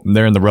know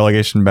they're in the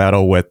relegation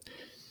battle with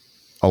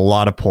a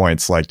lot of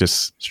points, like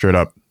just straight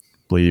up, I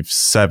believe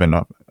 7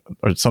 up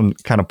or some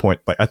kind of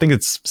point. Like I think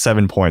it's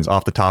 7 points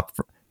off the top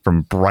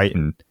from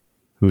Brighton,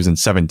 who's in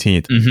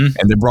 17th. Mm-hmm.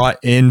 And they brought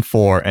in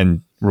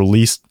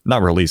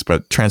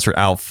but transferred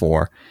out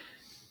 4.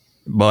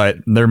 But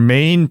their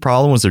main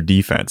problem was their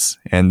defense,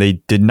 and they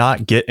did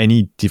not get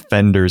any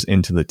defenders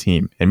into the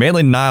team. And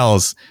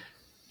Maitland-Niles,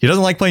 he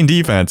doesn't like playing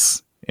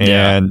defense,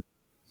 and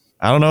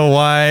I don't know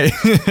why.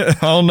 I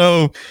don't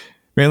know.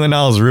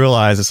 Maitland-Niles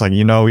realized it's like,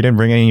 we didn't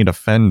bring any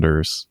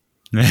defenders.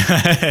 We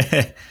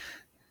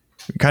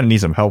kind of need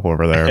some help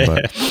over there,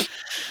 but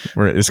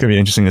it's going to be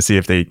interesting to see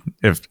if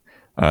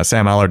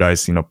Sam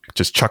Allardyce,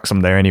 just chucks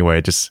them there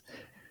anyway, just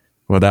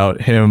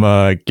without him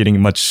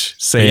getting much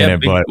say in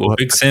it.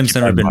 Big Sam's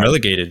never been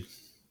relegated.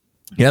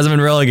 He hasn't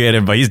been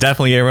relegated, but he's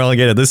definitely getting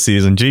relegated this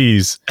season.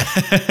 Jeez.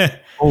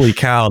 Holy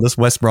cow. This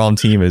West Brom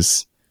team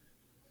is...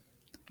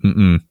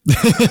 Yeah,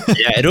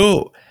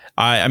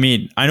 I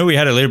mean, I know we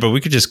had it later, but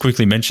we could just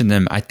quickly mention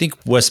them. I think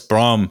West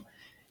Brom,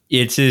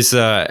 it is,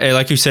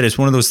 like you said, it's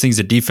one of those things.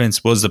 The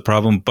defense was the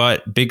problem,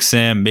 but Big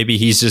Sam, maybe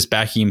he's just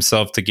backing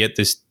himself to get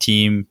this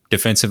team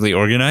defensively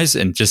organized,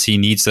 and just he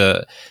needs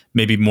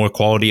maybe more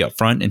quality up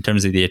front in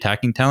terms of the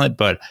attacking talent.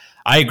 But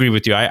I agree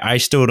with you. I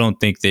still don't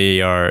think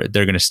they're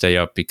going to stay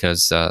up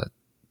because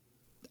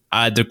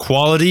the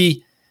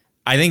quality.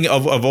 I think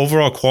of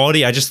overall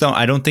quality, I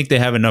don't think they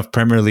have enough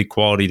Premier League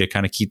quality to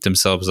kind of keep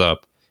themselves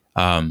up.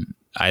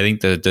 I think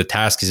the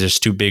task is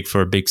just too big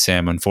for Big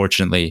Sam,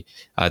 unfortunately,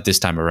 this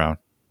time around.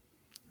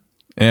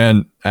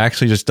 And I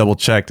actually just double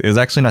checked. It was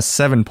actually not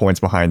 7 points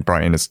behind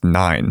Brighton. It's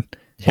 9.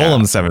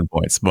 Fulham 7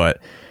 points.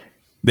 But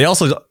they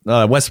also,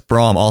 West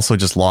Brom also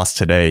just lost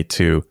today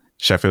to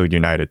Sheffield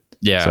United.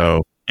 Yeah.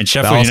 So and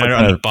Sheffield United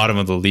are on the bottom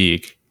of the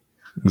league.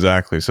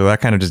 Exactly. So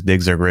that kind of just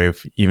digs their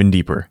grave even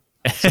deeper.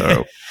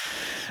 So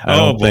I Oh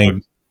don't boy.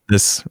 think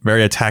this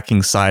very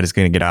attacking side is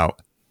going to get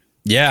out.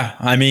 Yeah,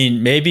 I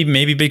mean,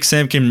 maybe Big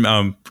Sam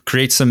can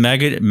create some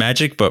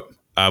magic, but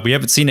we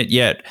haven't seen it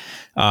yet.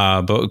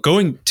 But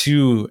going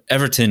to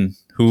Everton,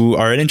 who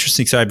are an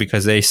interesting side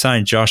because they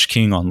signed Josh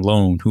King on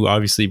loan, who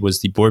obviously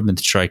was the Bournemouth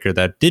striker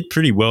that did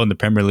pretty well in the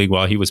Premier League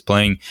while he was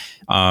playing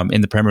in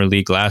the Premier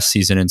League last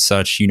season and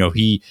such. You know,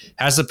 he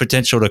has the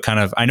potential to kind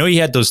of. I know he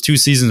had those 2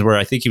 seasons where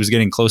I think he was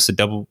getting close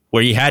to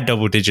where he had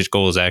double-digit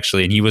goals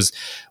actually, and he was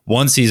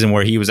one season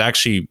where he was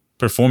actually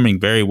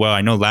performing very well.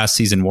 I know last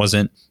season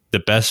wasn't the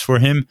best for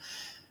him,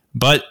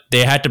 but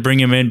they had to bring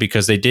him in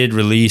because they did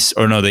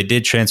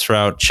transfer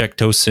out Czech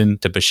Tosin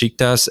to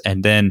Besiktas,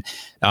 and then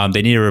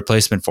they need a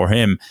replacement for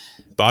him.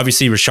 But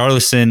obviously,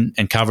 Richarlison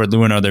and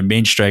Calvert-Lewin are their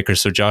main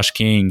strikers, so Josh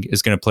King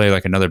is going to play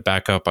like another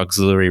backup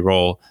auxiliary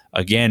role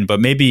again. But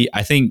maybe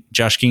I think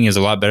Josh King is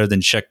a lot better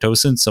than Czech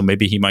Tosin, so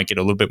maybe he might get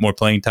a little bit more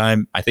playing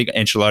time. I think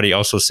Ancelotti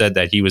also said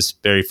that he was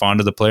very fond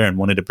of the player and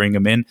wanted to bring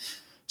him in.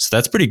 So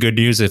that's pretty good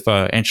news if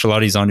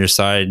Ancelotti's on your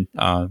side,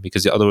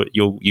 because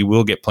you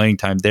will get playing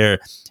time there.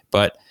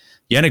 But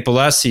Yannick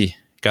Bolasie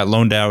got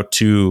loaned out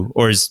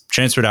or is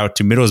transferred out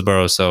to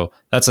Middlesbrough, so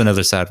that's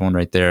another sad one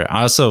right there.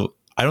 I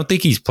don't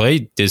think he's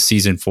played this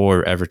season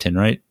for Everton,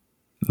 right?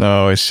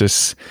 No, it's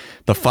just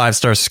the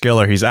 5-star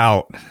skiller. He's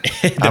out.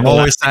 I'm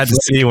always sad to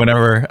see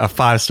whenever a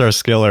 5-star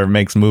skiller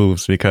makes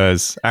moves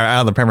because out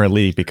of the Premier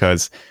League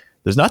because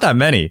there's not that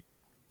many.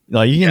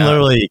 Like you can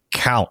literally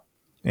count.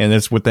 And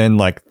it's within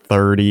like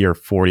 30 or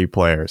 40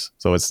 players.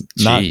 So it's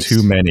not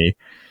too many.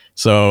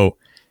 So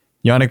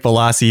Yannick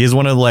Bolasie is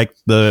one of like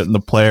the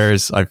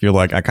players I feel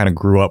like I kind of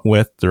grew up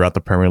with throughout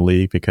the Premier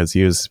League because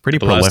he was pretty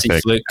prolific.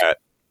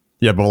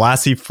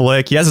 Bolasie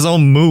flick. He has his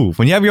own move.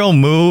 When you have your own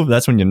move,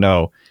 that's when you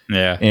know.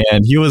 Yeah.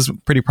 And he was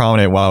pretty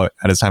prominent while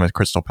at his time at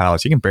Crystal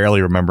Palace. You can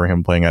barely remember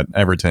him playing at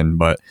Everton,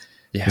 but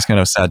it's kind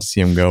of sad to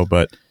see him go.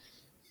 But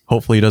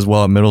hopefully he does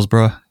well at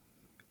Middlesbrough.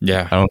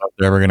 Yeah. I don't know if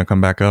they're ever going to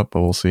come back up,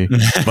 but we'll see.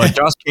 But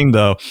Josh King,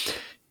 though,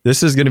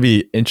 this is going to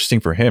be interesting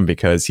for him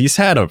because he's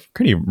had a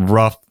pretty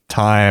rough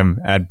time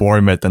at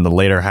Bournemouth in the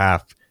later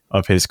half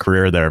of his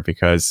career there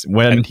because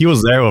when he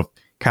was there with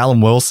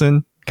Callum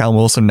Wilson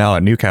now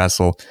at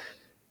Newcastle,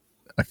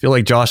 I feel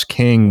like Josh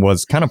King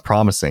was kind of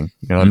promising.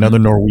 You know, another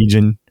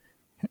Norwegian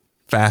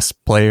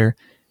fast player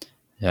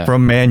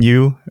from Man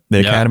U, the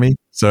academy.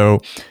 So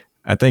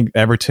I think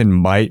Everton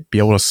might be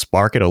able to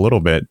spark it a little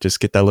bit, just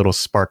get that little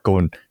spark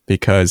going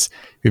because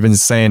we've been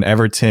saying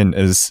Everton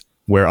is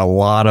where a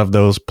lot of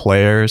those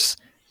players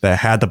that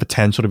had the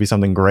potential to be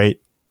something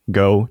great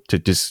go to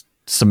just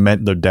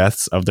cement the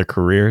deaths of their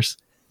careers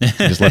and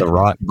just let it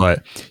rot.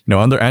 But, you know,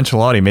 under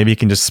Ancelotti, maybe he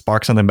can just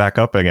spark something back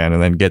up again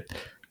and then get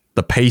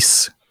the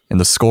pace and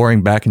the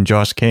scoring back in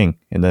Josh King.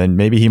 And then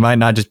maybe he might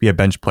not just be a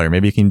bench player.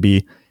 Maybe he can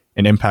be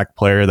an impact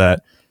player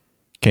that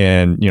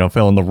can, you know,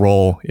 fill in the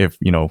role if,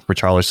 you know,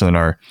 Richarlison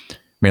or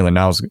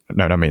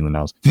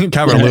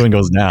Calvert-Lewin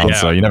goes down.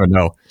 So you never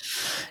know.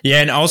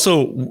 Yeah. And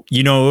also,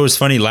 you know, it was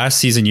funny last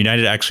season,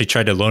 United actually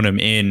tried to loan him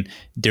in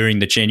during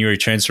the January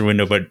transfer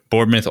window, but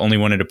Bournemouth only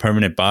wanted a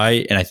permanent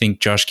buy. And I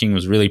think Josh King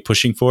was really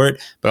pushing for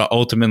it. But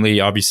ultimately,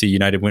 obviously,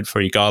 United went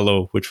for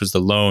Igalo, which was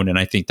the loan. And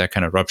I think that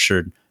kind of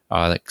ruptured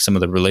like some of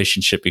the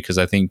relationship because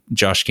I think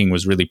Josh King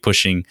was really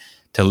pushing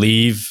to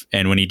leave.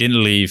 And when he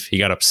didn't leave, he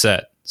got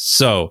upset.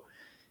 So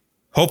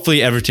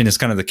hopefully Everton is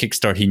kind of the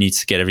kickstart he needs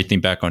to get everything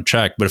back on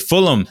track. But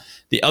Fulham,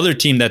 the other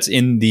team that's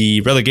in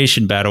the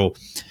relegation battle,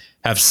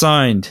 has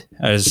signed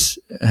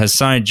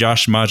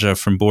Josh Maja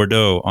from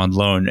Bordeaux on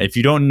loan. If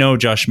you don't know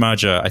Josh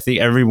Maja, I think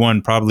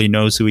everyone probably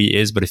knows who he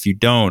is, but if you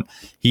don't,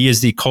 he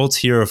is the cult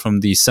hero from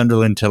the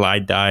Sunderland Till I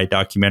Die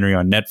documentary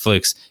on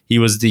Netflix. He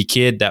was the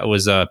kid that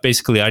was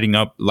basically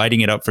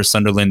lighting it up for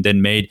Sunderland,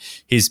 then made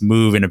his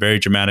move in a very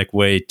dramatic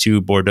way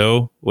to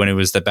Bordeaux when it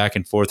was the back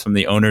and forth from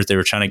the owners. They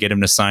were trying to get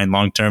him to sign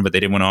long term, but they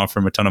didn't want to offer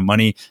him a ton of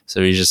money.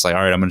 So he's just like,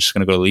 all right, I'm just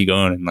going to go to Ligue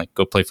 1 and like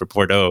go play for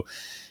Bordeaux.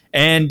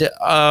 And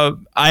I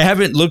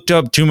haven't looked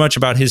up too much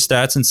about his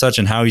stats and such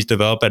and how he's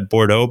developed at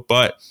Bordeaux,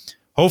 but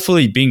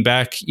hopefully being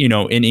back, you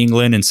know, in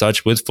England and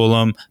such with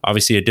Fulham,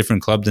 obviously a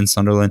different club than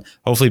Sunderland,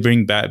 hopefully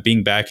being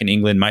back in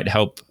England might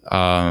help.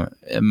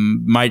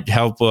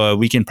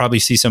 We can probably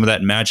see some of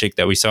that magic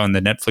that we saw in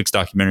the Netflix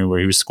documentary where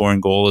he was scoring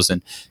goals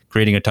and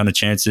creating a ton of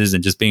chances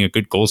and just being a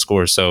good goal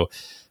scorer. So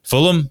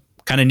Fulham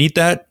kind of need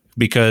that,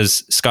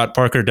 because Scott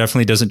Parker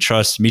definitely doesn't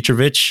trust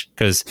Mitrovic,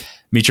 because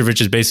Mitrovic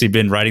has basically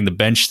been riding the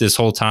bench this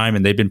whole time,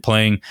 and they've been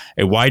playing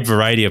a wide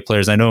variety of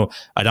players. I know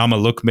Adama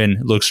Lukman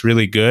looks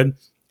really good,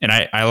 and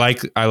I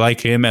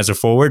like him as a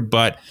forward,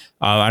 but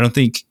I don't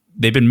think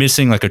they've been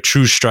missing like a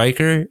true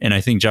striker, and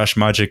I think Josh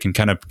Maja can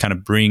kind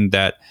of bring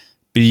that,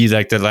 be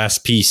like the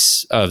last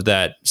piece of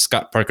that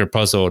Scott Parker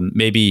puzzle, and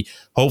maybe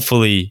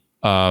hopefully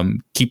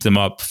keep them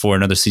up for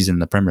another season in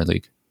the Premier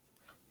League.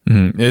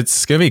 Mm-hmm.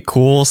 It's going to be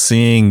cool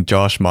seeing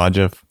Josh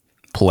Maja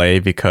play,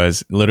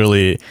 because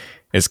literally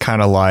it's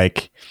kind of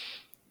like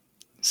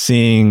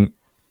seeing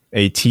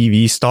a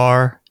TV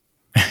star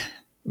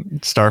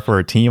star for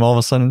a team all of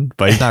a sudden,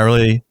 but he's not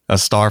really a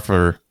star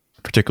for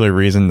a particular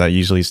reason that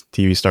usually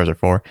TV stars are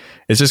for.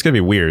 It's just going to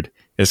be weird.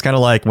 It's kind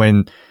of like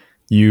when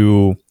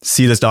you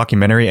see this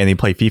documentary and they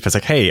play FIFA. It's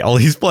like, hey, all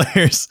these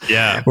players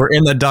were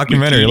in the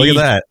documentary. McGeady.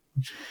 Look at that.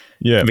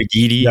 Yeah.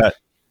 McGeady. Yeah.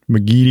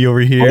 McGeady over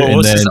here. Oh,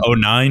 and this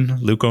then, 09?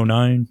 Luke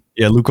 09?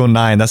 Yeah, Luke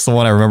 09. That's the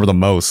one I remember the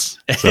most.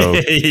 So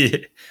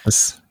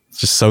it's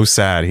just so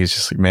sad. He's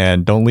just like,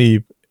 man, don't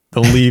leave.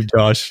 Don't leave,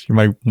 Josh. You're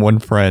my one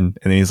friend.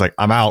 And then he's like,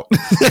 I'm out.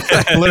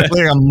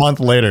 Literally a month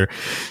later.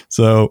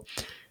 So,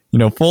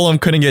 Fulham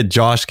couldn't get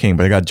Josh King,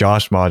 but they got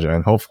Josh Maja.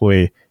 And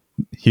hopefully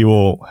he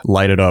will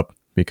light it up,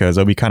 because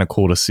it'll be kind of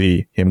cool to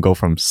see him go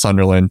from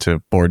Sunderland to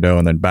Bordeaux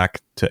and then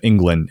back to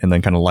England and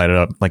then kind of light it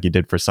up like he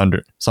did for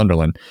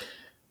Sunderland.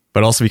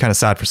 But also be kind of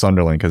sad for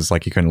Sunderland, because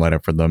like he couldn't light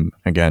up for them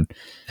again.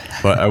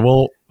 But I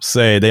will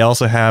say they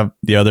also have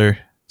the other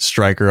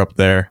striker up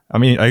there. I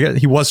mean, I guess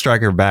he was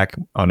striker back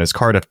on his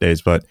Cardiff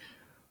days, but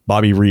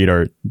Bobby Reed,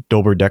 or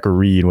Dober Decker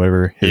Reed,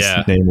 whatever his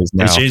name is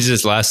now. He changed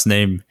his last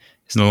name.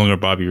 He's no longer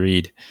Bobby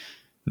Reed.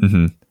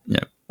 Mm-hmm.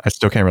 Yeah. I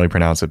still can't really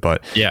pronounce it,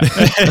 but yeah.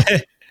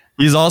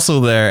 He's also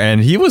there,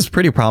 and he was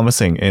pretty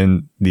promising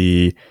in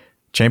the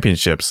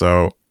championship.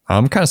 So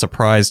I'm kind of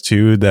surprised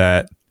too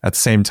that at the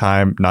same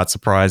time, not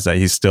surprised that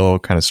he's still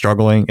kind of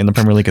struggling in the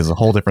Premier League. It's a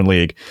whole different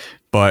league.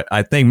 But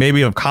I think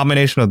maybe a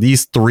combination of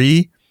these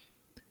three,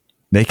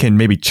 they can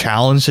maybe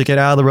challenge to get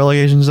out of the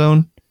relegation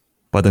zone,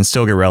 but then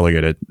still get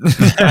relegated. I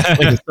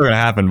think it's still going to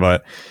happen.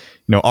 But,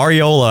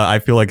 Areola, I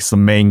feel like is the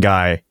main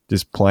guy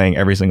just playing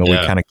every single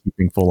week, kind of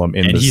keeping Fulham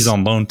in. And he's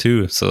on loan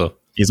too. So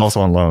he's also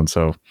on loan.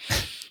 So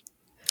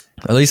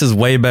at least it's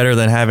way better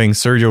than having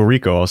Sergio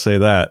Rico. I'll say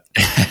that.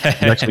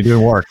 He's actually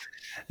doing work.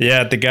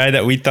 Yeah, the guy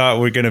that we thought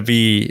were going to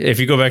be, if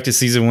you go back to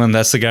season 1,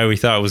 that's the guy we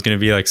thought was going to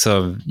be like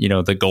some,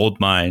 the gold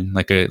mine,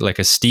 like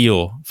a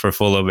steal for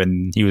Fulham,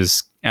 and he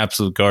was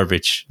absolute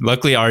garbage.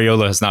 Luckily,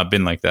 Areola has not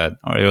been like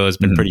that. Areola has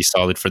been pretty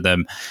solid for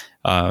them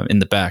in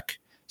the back.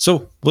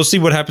 So we'll see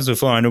what happens with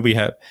Fulham. I know we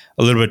have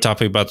a little bit of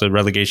topic about the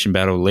relegation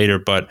battle later,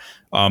 but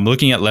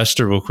looking at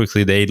Leicester real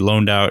quickly, they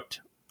loaned out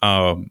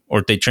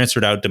or they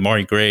transferred out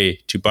Demarai Gray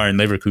to Bayern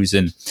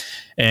Leverkusen.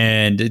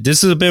 And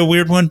this is a bit of a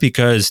weird one,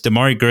 because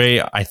Demarai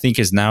Gray, I think,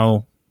 is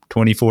now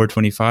 24,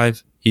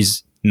 25.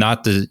 He's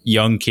not the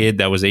young kid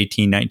that was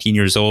 18, 19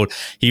 years old.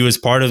 He was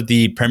part of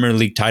the Premier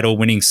League title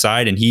winning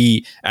side. And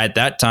he, at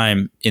that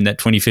time, in that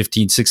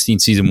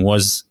 2015-16 season,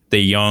 was the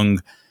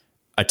young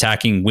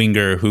attacking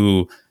winger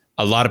who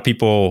a lot of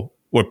people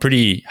were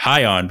pretty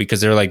high on,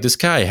 because they're like, this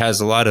guy has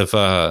a lot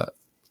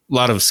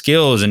of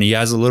skills, and he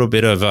has a little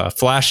bit of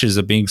flashes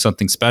of being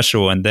something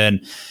special. And then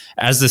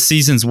as the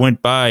seasons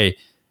went by,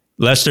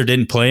 Leicester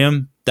didn't play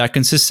him that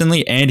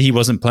consistently, and he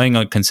wasn't playing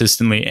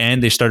consistently,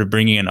 and they started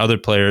bringing in other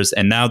players.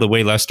 And now the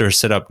way Leicester is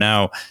set up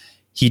now,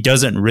 he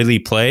doesn't really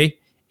play.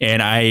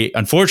 And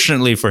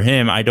unfortunately for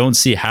him, I don't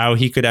see how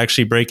he could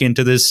actually break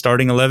into this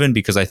starting 11,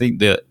 because I think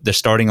the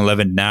starting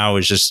 11 now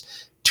is just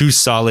too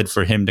solid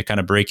for him to kind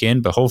of break in.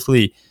 But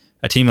hopefully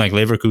a team like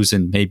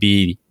Leverkusen may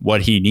be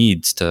what he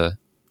needs to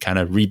kind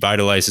of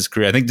revitalize his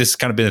career. I think this has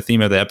kind of been the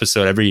theme of the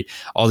episode.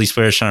 All these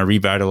players trying to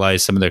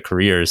revitalize some of their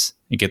careers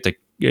and get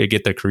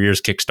their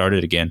careers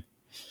kick-started again.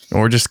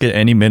 Or just get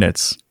any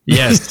minutes.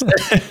 Yes.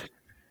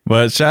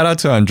 But shout out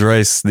to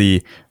Andres,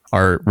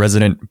 our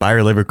resident Bayer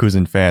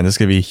Leverkusen fan. This is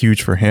going to be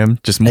huge for him.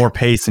 Just more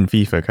pace in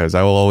FIFA, because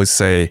I will always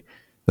say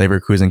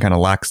Leverkusen kind of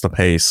lacks the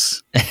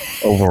pace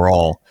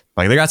overall.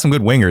 Like, they got some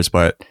good wingers,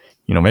 but,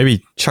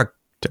 maybe chuck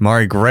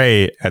Demarai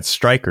Gray at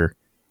striker.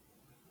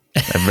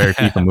 A very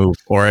FIFA move.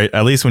 Or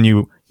at least when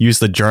you use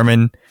the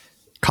German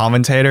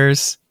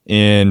commentators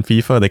in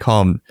FIFA, they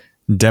call him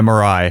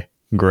Demarai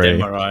Gray.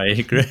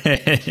 Demarai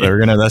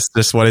Gray. That's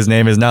just what his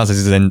name is now, since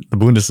he's in the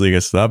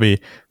Bundesliga. So that'll be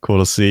cool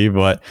to see.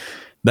 But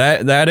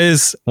that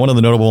is one of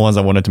the notable ones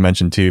I wanted to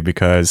mention too,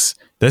 because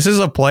this is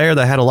a player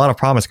that had a lot of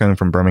promise coming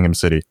from Birmingham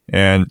City,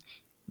 and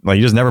like,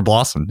 he just never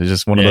blossomed. It's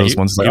just one of those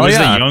ones. Like,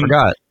 I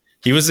forgot.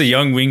 He was the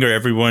young winger.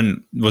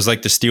 Everyone was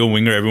like the steel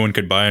winger everyone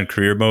could buy on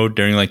career mode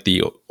during like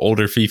the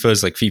older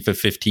FIFAs, like FIFA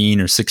 15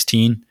 or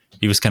 16.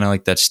 He was kind of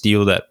like that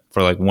steel that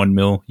for like $1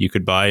 million you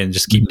could buy and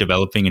just keep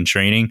developing and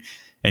training,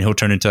 and he'll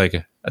turn into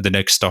like the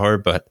next star.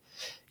 But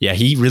yeah,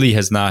 he really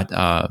has not.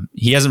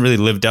 He hasn't really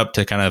lived up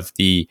to kind of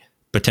the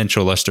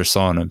potential Leicester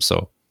saw in him.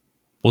 So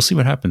we'll see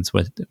what happens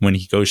when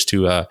he goes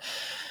to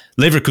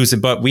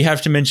Leverkusen. But we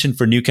have to mention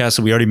for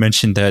Newcastle, we already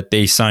mentioned that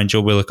they signed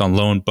Joe Willock on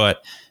loan,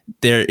 but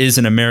there is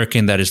an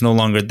American that is no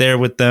longer there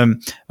with them.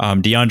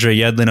 DeAndre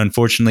Yedlin,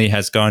 unfortunately,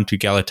 has gone to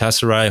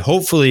Galatasaray,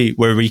 hopefully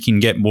where we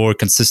can get more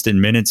consistent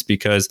minutes,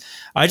 because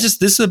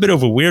this is a bit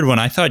of a weird one.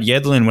 I thought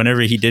Yedlin,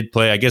 whenever he did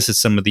play, I guess it's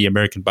some of the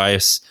American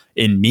bias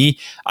in me,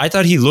 I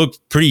thought he looked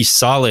pretty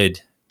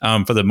solid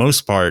for the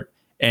most part.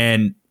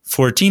 And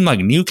for a team like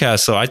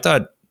Newcastle, I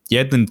thought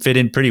Yedlin fit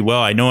in pretty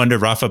well. I know under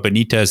Rafa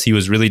Benitez, he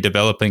was really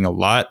developing a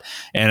lot,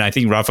 and I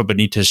think Rafa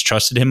Benitez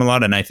trusted him a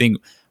lot. And I think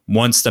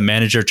once the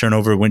manager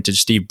turnover went to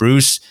Steve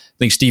Bruce, I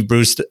think Steve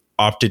Bruce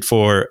opted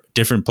for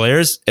different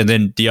players. And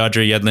then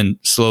DeAndre Yedlin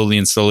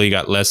slowly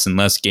got less and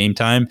less game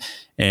time.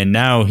 And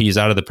now he's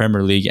out of the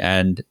Premier League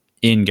and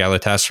in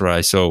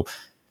Galatasaray. So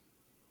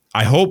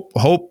I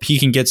hope he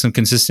can get some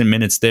consistent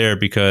minutes there,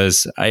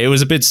 because it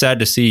was a bit sad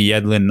to see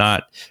Yedlin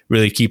not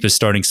really keep his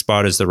starting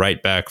spot as the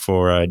right back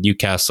for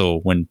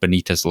Newcastle when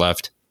Benitez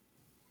left.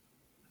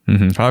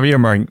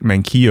 Javier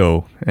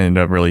Manquillo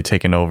ended up really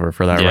taking over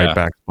for that right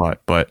back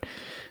spot. But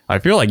I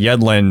feel like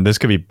Yedlin, this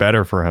could be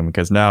better for him,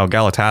 because now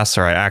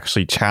Galatasaray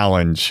actually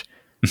challenge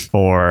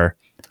for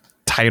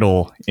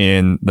title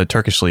in the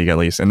Turkish league, at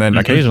least. And then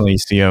occasionally you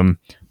see him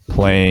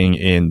playing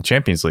in the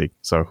Champions League.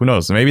 So who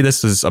knows? Maybe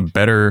this is a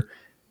better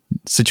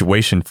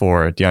situation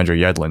for DeAndre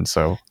Yedlin.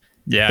 So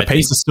the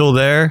pace is still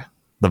there,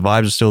 the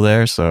vibes are still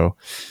there. So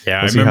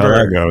yeah, we'll see how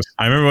that goes.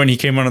 I remember when he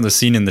came on the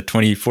scene in the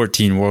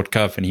 2014 World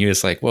Cup, and he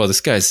was like, "Whoa, this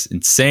guy's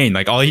insane!"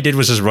 Like all he did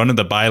was just run to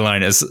the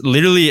byline,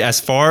 as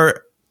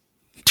far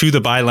to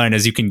the byline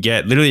as you can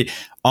get, literally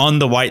on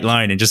the white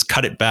line, and just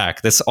cut it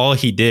back. That's all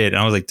he did.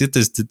 And I was like,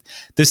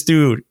 this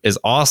dude is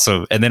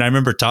awesome. And then I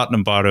remember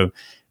Tottenham bought him,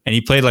 and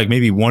he played like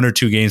maybe 1 or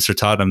 2 games for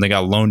Tottenham. They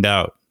got loaned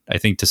out, I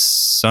think, to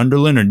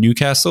Sunderland or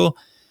Newcastle.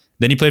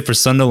 Then he played for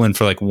Sunderland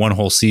for like 1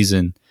 whole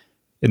season,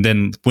 and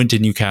then went to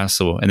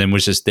Newcastle, and then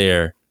was just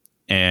there.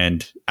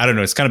 And I don't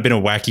know, it's kind of been a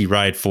wacky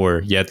ride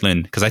for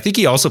Yedlin, because I think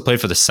he also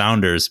played for the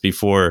Sounders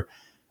before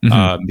he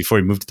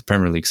moved to the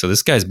Premier League. So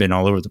this guy's been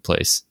all over the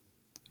place,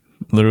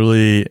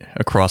 literally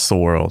across the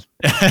world.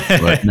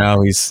 But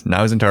now he's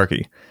in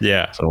Turkey.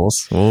 Yeah, so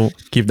we'll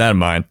keep that in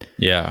mind.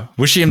 Yeah,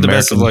 wishing him the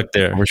best of luck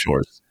there. For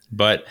sure.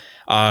 But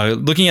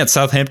looking at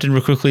Southampton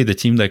real quickly, the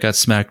team that got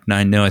smacked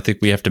 9-0, I think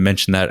we have to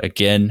mention that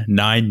again.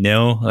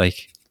 9-0,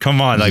 like,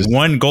 come on, like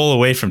 1 goal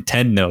away from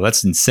 10-0.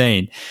 That's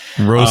insane.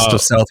 Roast of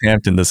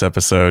Southampton this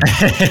episode.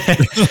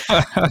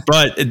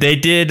 But they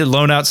did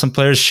loan out some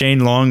players. Shane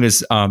Long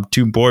is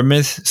to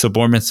Bournemouth. So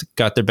Bournemouth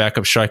got their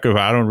backup striker.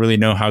 I don't really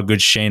know how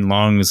good Shane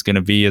Long is going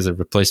to be as a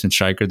replacement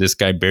striker. This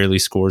guy barely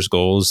scores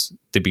goals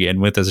to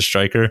begin with as a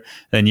striker.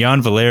 Then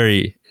Jan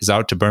Valeri is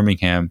out to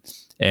Birmingham.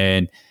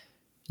 And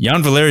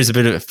Jan Valeri is a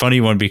bit of a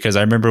funny one, because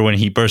I remember when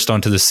he burst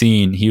onto the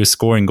scene, he was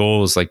scoring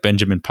goals like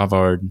Benjamin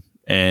Pavard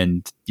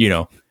and,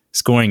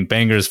 scoring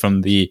bangers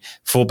from the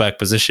fullback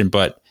position,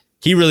 but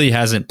he really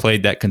hasn't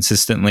played that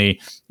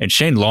consistently. And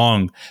Shane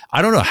Long,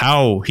 I don't know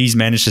how he's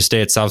managed to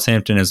stay at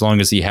Southampton as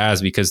long as he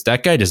has, because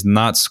that guy does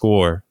not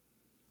score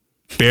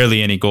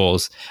barely any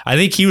goals. I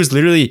think he was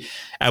literally,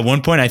 at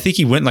one point, I think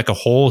he went like a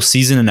whole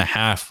season and a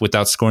half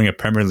without scoring a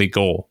Premier League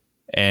goal,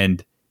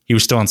 and he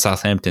was still on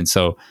Southampton.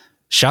 So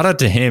shout out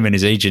to him and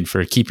his agent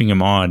for keeping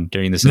him on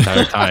during this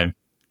entire time,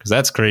 because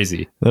that's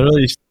crazy.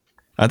 Literally,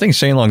 I think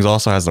Shane Long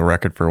also has the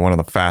record for one of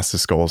the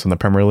fastest goals in the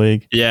Premier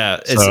League.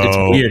 Yeah, it's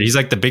weird. He's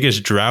like the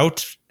biggest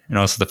drought and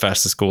also the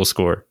fastest goal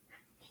scorer.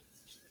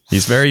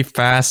 He's very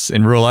fast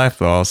in real life,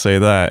 though, I'll say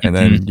that. And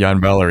then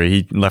Jan Valeri,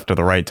 he left at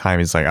the right time.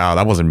 He's like,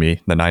 that wasn't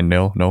me. The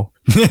 9-0, no.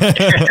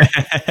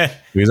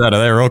 He was out of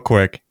there real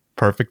quick.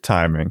 Perfect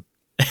timing.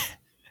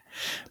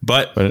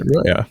 But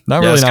yeah,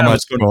 not really not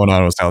much going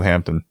on with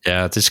Southampton.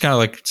 Yeah, it's just kind of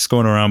like just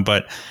going around.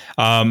 But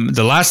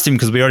the last team,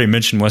 because we already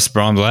mentioned West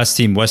Brom, the last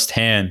team, West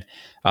Ham,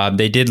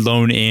 they did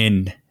loan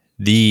in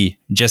the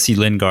Jesse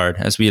Lingard,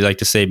 as we like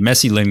to say,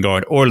 Messi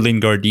Lingard or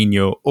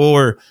Lingardinho,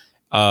 or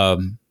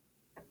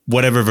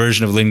whatever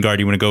version of Lingard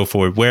you want to go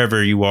for,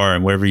 wherever you are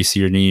and wherever you see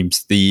your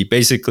names.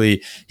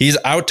 Basically, he's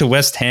out to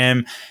West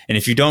Ham. And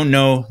if you don't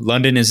know,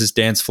 London is his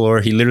dance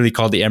floor. He literally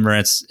called the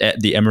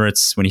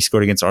Emirates when he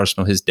scored against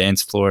Arsenal his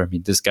dance floor. I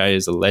mean, this guy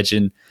is a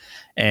legend,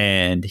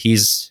 and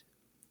he's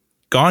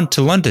gone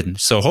to London.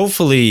 So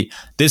hopefully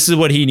this is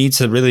what he needs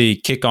to really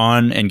kick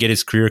on and get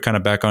his career kind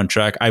of back on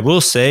track. I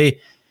will say,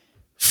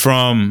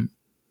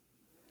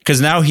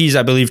 because now he's,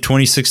 I believe,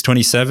 26,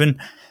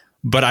 27.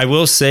 But I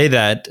will say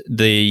that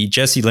the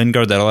Jesse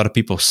Lingard that a lot of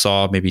people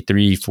saw maybe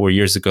 3-4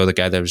 years ago, the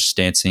guy that was just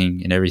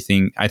dancing and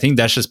everything, I think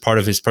that's just part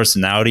of his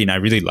personality, and I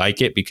really like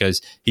it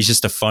because he's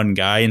just a fun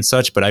guy and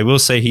such. But I will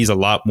say he's a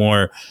lot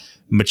more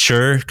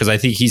mature, because I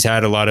think he's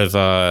had a lot of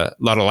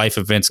life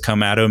events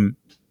come at him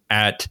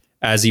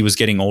as he was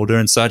getting older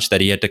and such,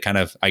 that he had to kind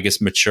of, I guess,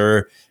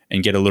 mature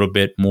and get a little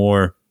bit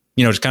more,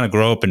 just kind of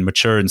grow up and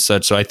mature and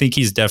such. So I think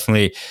he's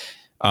definitely,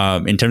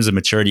 in terms of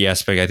maturity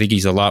aspect, I think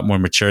he's a lot more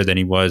mature than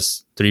he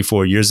was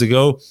 3-4 years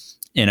ago.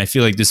 And I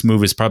feel like this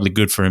move is probably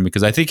good for him,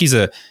 because I think he's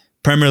a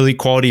Premier League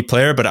quality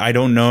player, but I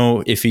don't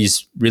know if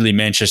he's really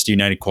Manchester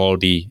United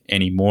quality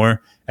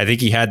anymore. I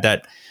think he had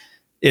that.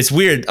 It's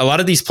weird. A lot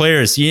of these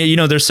players,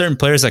 there's certain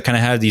players that kind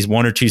of have these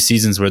 1 or 2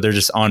 seasons where they're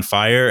just on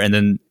fire, and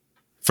then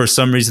for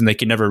some reason they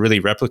can never really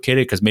replicate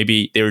it, because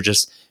maybe they were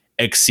just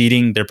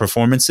exceeding their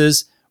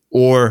performances,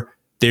 or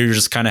they're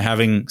just kind of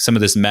having some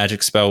of this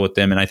magic spell with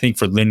them. And I think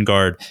for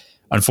Lingard,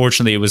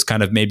 unfortunately, it was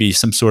kind of maybe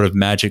some sort of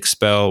magic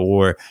spell,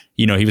 or,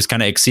 he was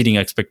kind of exceeding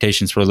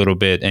expectations for a little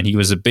bit. And he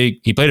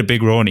played a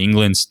big role in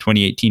England's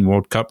 2018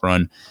 World Cup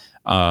run.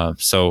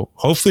 So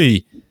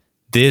hopefully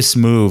this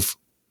move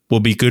will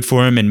be good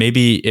for him, and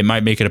maybe it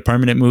might make it a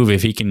permanent move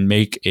if he can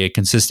make a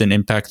consistent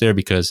impact there,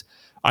 because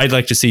I'd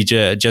like to see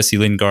Jesse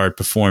Lingard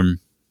perform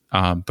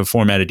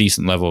at a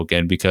decent level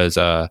again, because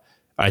I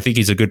think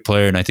he's a good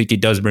player, and I think he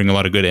does bring a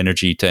lot of good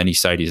energy to any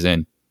side he's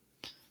in.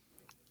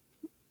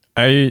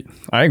 I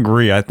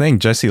agree. I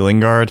think Jesse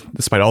Lingard,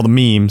 despite all the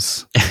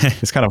memes,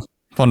 is kind of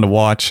fun to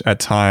watch at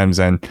times,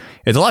 and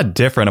it's a lot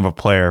different of a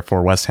player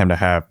for West Ham to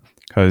have,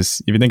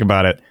 because if you think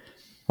about it,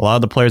 a lot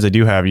of the players they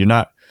do have, you're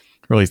not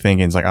really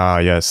thinking it's like,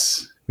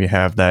 yes, we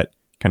have that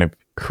kind of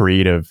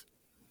creative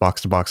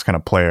box-to-box kind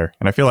of player.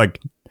 And I feel like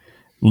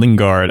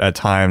Lingard at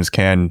times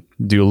can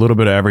do a little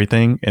bit of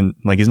everything, and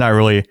like he's not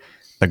really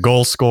the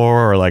goal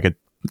scorer or like a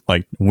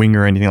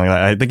winger or anything like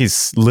that. I think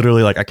he's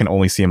literally like, I can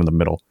only see him in the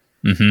middle.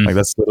 Mm-hmm. Like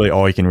that's literally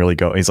all he can really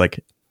go. He's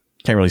like,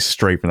 can't really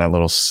stray from that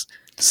little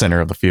center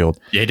of the field.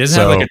 Yeah, he doesn't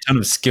have like a ton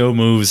of skill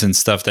moves and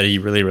stuff that he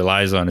really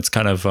relies on. It's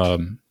kind of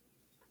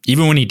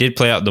even when he did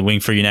play out the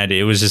wing for United,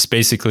 it was just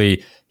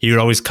basically he would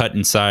always cut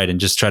inside and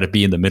just try to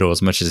be in the middle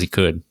as much as he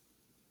could.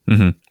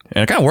 Mm-hmm.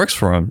 And it kind of works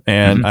for him.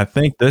 And I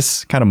think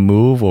this kind of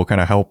move will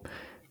kind of help,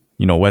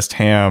 West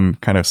Ham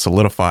kind of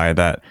solidify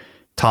that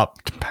top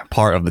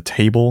part of the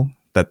table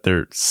that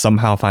they're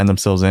somehow find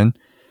themselves in.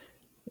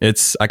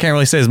 I can't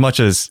really say as much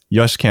as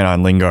Yush can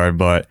on Lingard,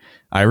 but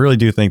I really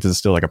do think this is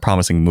still like a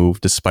promising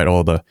move despite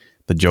all the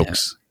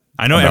jokes.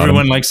 Yeah. I know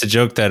everyone likes to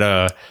joke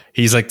that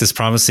he's like this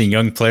promising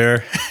young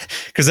player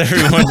because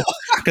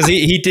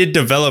he did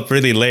develop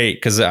really late,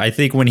 because I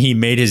think when he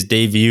made his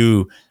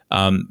debut,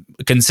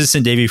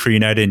 consistent debut for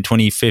United in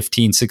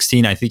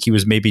 2015-16, I think he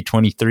was maybe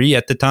 23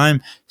 at the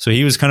time. So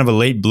he was kind of a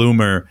late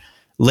bloomer.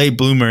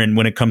 And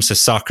when it comes to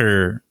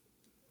soccer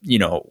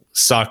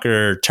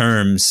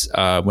terms,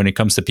 when it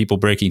comes to people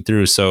breaking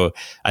through. So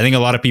I think a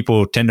lot of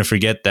people tend to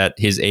forget that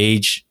his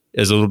age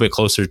is a little bit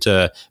closer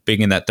to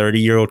being in that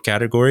 30-year-old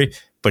category,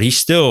 but he's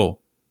still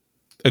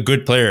a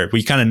good player.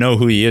 We kind of know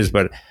who he is,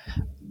 but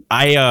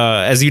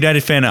as a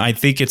United fan, I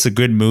think it's a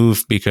good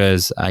move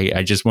because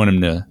I just want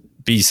him to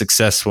be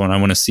successful, and I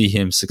want to see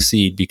him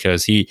succeed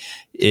because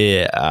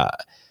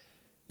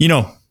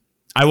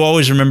I will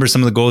always remember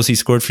some of the goals he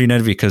scored for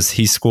United, because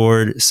he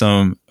scored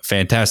some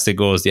fantastic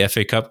goals. The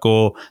FA Cup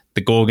goal,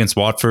 the goal against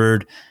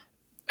Watford.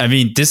 I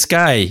mean, this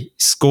guy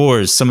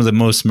scores some of the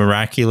most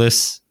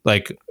miraculous,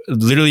 like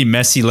literally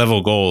Messi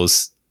level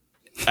goals.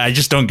 I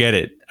just don't get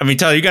it. I mean,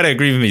 Tyler, you got to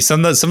agree with me.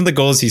 Some of the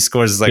goals he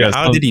scores is like,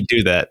 how did he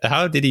do that?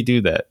 How did he do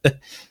that? I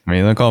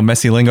mean, they call him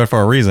Messi Lingard for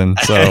a reason.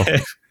 So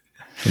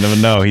you never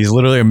know. He's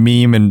literally a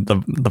meme, and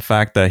the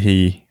fact that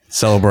he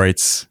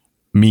celebrates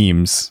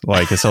memes,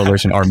 like his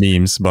celebration are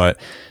memes, but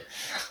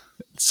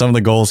some of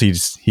the goals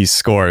he's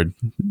scored,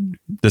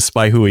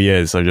 despite who he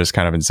is, are just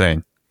kind of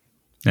insane.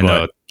 I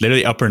know,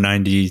 literally upper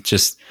 90.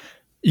 Just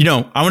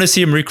I want to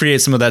see him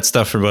recreate some of that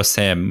stuff for West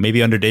Ham.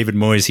 Maybe under David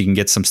Moyes, he can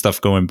get some stuff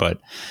going. But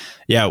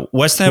yeah,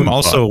 West Ham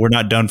also, we're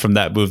not done from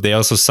that move. They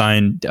also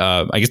signed.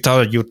 I guess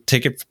Tyler, you'll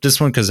take it for this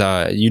one because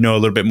you know a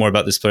little bit more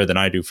about this player than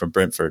I do, from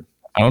Brentford.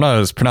 I don't know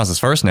how to pronounce his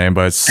first name,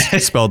 but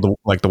it's spelled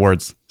like the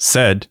words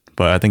said,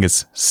 but I think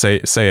it's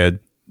Sayed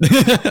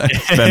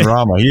Ben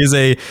Rama.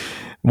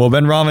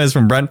 Ben Rama is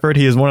from Brentford.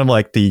 He is one of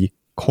like the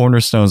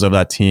cornerstones of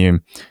that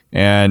team.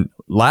 And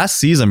last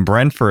season,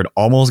 Brentford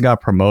almost got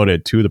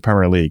promoted to the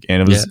Premier League,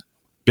 and it was a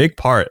big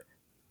part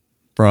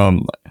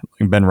from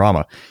Ben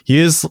Rama. He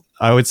is,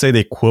 I would say, the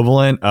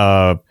equivalent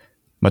of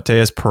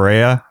Mateus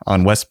Pereira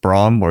on West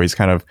Brom, where he's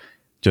kind of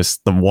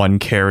just the one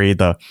carry,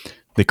 the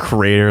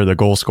creator, the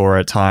goal scorer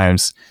at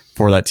times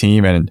for that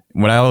team. And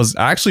when I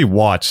actually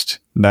watched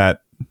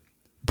that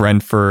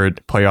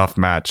Brentford playoff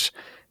match,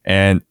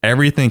 and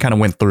everything kind of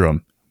went through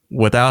him.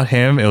 Without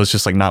him, it was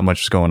just like not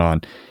much was going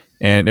on.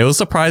 And it was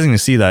surprising to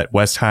see that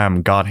West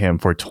Ham got him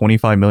for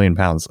 £25 million.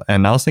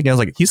 And I was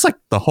thinking, he's like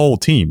the whole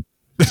team.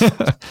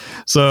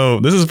 So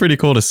this is pretty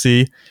cool to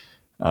see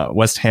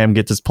West Ham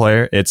get this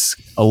player. It's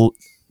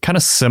kind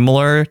of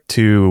similar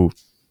to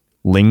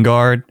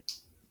Lingard,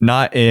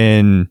 not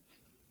in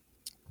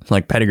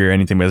like pedigree or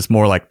anything, but it's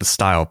more like the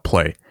style of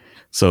play.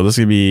 So this is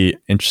going to be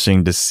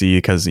interesting to see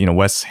because,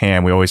 West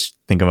Ham, we always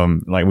think of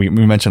them, like we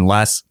mentioned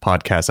last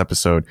podcast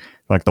episode,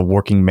 like the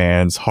working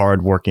man's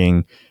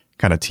hard-working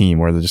kind of team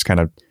where they just kind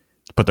of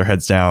put their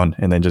heads down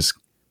and then just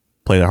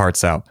play their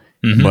hearts out.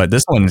 Mm-hmm. But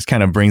this one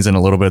kind of brings in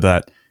a little bit of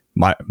that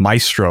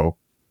maestro,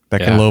 a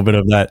little bit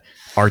of that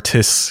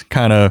artist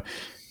kind of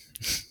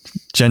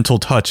gentle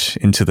touch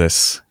into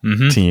this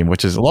team,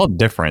 which is a lot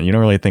different. You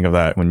don't really think of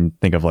that when you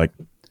think of like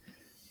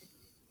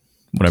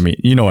what I mean.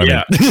 You know what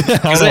I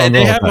mean?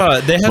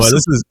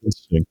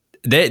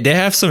 They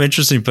have some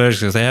interesting players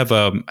because they have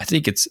I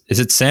think is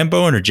it Sam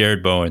Bowen or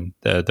Jared Bowen,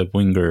 the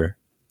winger.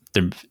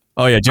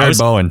 Jared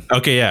Bowen.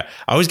 Okay, yeah.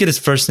 I always get his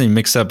first name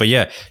mixed up, but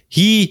yeah,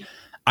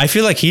 I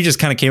feel like he just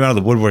kind of came out of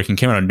the woodwork and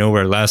came out of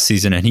nowhere last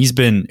season, and he's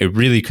been a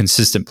really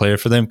consistent player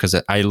for them because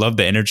I love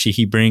the energy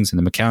he brings, and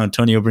the Mikel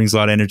Antonio brings a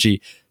lot of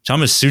energy.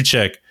 Thomas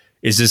Souček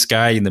is this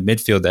guy in the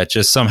midfield that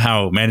just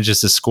somehow manages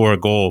to score a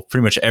goal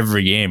pretty much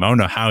every game. I don't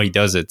know how he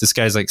does it. This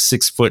guy's like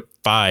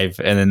 6'5",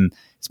 and then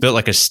it's built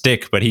like a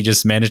stick, but he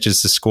just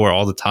manages to score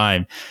all the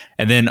time.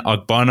 And then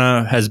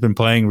Ogbonna has been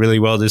playing really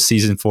well this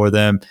season for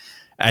them.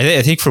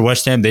 I think for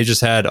West Ham, they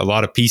just had a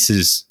lot of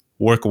pieces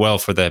work well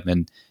for them,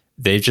 and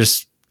they've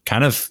just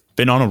kind of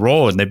been on a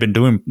roll, and they've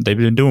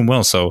been doing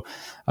well. So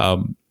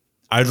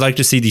I'd like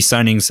to see these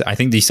signings. I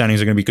think these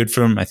signings are going to be good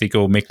for them. I think it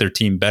will make their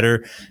team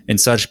better and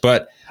such.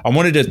 But I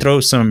wanted to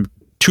throw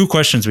two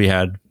questions we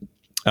had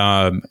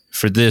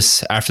for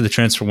this after the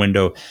transfer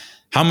window.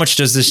 How much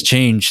does this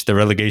change the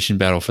relegation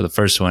battle for the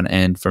first one?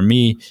 And for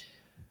me,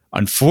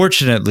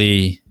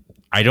 unfortunately,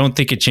 I don't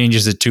think it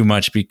changes it too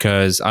much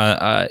because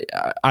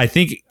I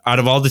think out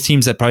of all the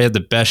teams that probably had the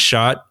best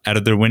shot out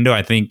of their window,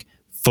 I think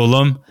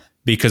Fulham,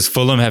 because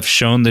Fulham have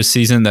shown this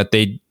season that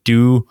they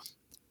do,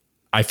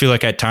 I feel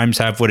like at times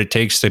have what it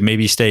takes to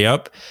maybe stay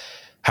up.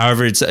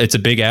 However, it's a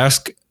big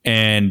ask,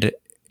 and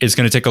it's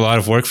going to take a lot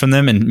of work from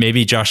them. And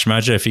maybe Josh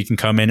Maja, if he can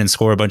come in and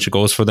score a bunch of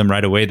goals for them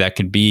right away, that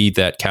could be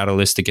that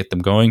catalyst to get them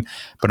going.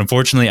 But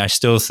unfortunately, I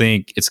still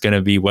think it's going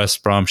to be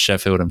West Brom,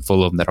 Sheffield, and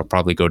Fulham that'll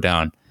probably go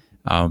down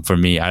for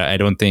me. I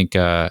don't think,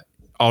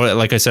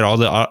 like I said,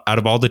 out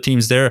of all the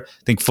teams there,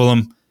 I think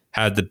Fulham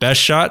had the best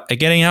shot at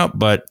getting out,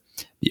 but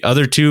the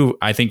other two,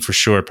 I think for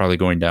sure, are probably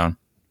going down.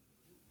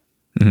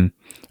 Mm-hmm.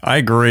 I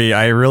agree.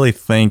 I really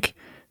think,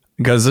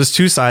 because there's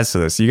two sides to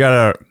this. You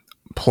got to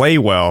play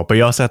well, but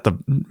you also have to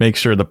make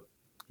sure the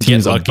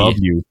teams above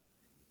you.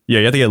 Yeah,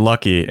 you have to get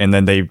lucky, and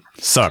then they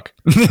suck,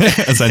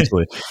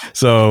 essentially.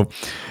 So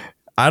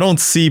I don't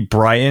see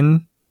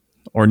Brighton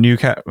or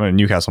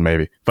Newcastle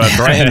maybe, but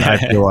Brighton I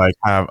feel like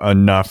have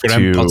enough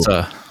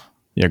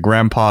Yeah,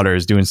 Graham Potter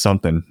is doing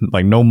something,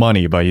 like no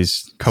money, but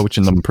he's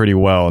coaching them pretty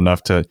well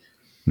enough to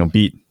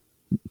beat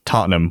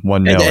Tottenham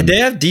 1-0. And they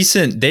have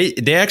decent.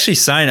 They actually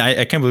signed.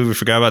 I can't believe we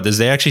forgot about this.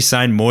 They actually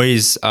signed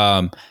Moise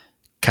Caicedo.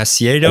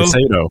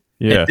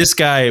 Yeah, and this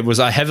guy was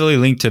heavily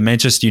linked to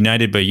Manchester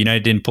United, but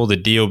United didn't pull the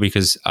deal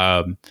because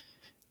I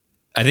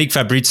think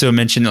Fabrizio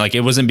mentioned like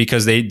it wasn't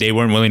because they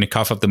weren't willing to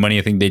cough up the money.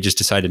 I think they just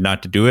decided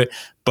not to do it.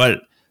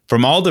 But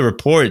from all the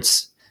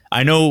reports,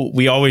 I know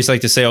we always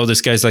like to say, "Oh,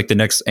 this guy's like the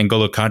next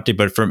N'Golo Kante,"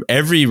 but from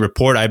every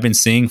report I've been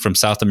seeing from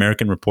South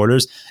American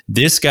reporters,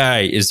 this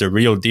guy is the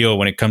real deal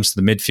when it comes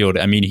to the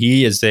midfield. I mean,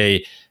 he is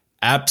a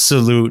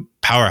absolute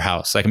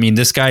powerhouse. Like, I mean,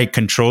 this guy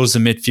controls the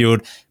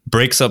midfield,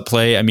 breaks up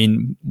play. I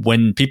mean,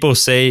 when people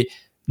say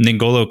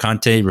N'Golo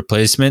Kante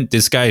replacement,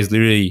 this guy is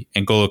literally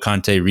N'Golo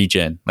Kante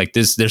regen. Like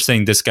this, they're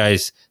saying this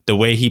guy's, the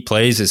way he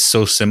plays is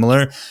so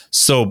similar.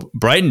 So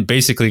Brighton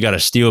basically got a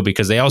steal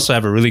because they also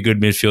have a really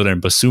good midfielder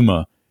in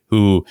Basuma,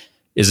 who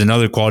is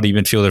another quality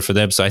midfielder for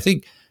them. So I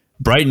think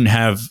Brighton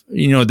have,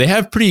 they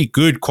have pretty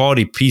good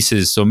quality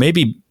pieces. So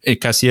maybe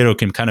Caicedo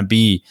can kind of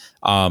be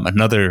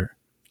another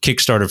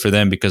Kickstarter for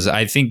them, because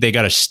I think they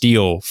got a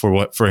steal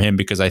for him,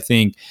 because I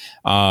think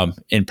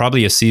in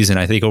probably a season,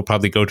 I think he'll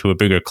probably go to a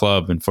bigger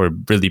club and for a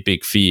really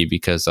big fee,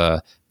 because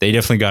they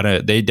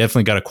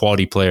definitely got a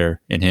quality player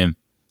in him.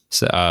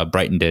 So,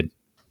 Brighton did.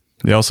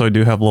 They also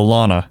do have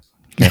Lallana.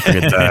 Can't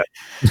forget that.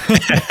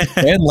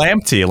 And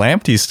Lamptey.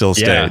 Lamptey still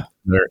stayed.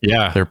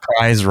 Their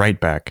prize right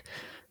back.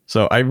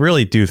 So I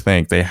really do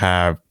think they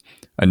have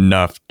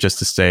enough just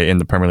to stay in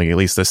the Premier League at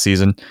least this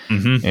season,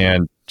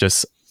 and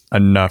just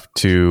enough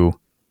to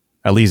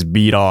at least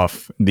beat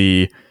off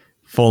the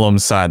Fulham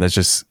side that's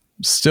just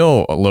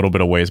still a little bit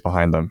of ways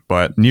behind them.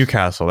 But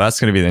Newcastle, that's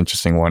going to be the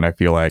interesting one. I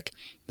feel like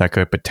that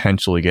could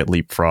potentially get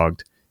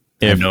leapfrogged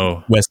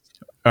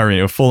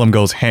if Fulham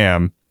goes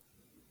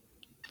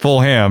full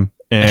ham,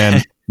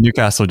 and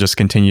Newcastle just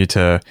continue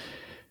to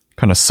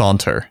kind of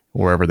saunter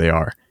wherever they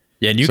are.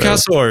 Yeah,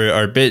 Newcastle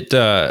are a bit.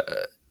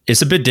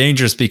 It's a bit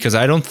dangerous because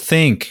I don't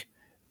think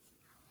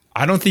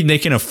they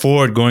can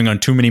afford going on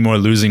too many more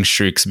losing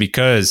streaks,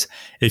 because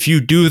if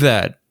you do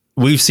that,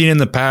 we've seen in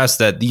the past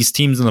that these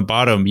teams on the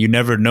bottom, you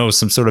never know,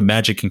 some sort of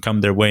magic can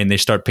come their way and they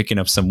start picking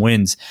up some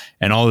wins.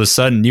 And all of a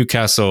sudden,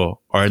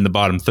 Newcastle are in the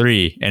bottom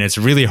three, and it's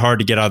really hard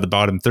to get out of the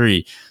bottom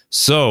three.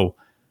 So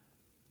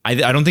I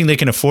don't think they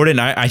can afford it.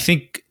 And I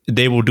think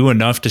they will do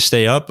enough to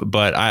stay up.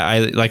 But I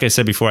like I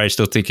said before, I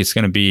still think it's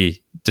going to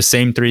be the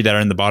same three that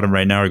are in the bottom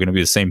right now are going to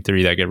be the same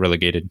three that get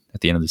relegated at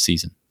the end of the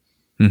season.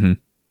 Mm-hmm. And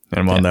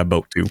I'm on that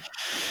boat too.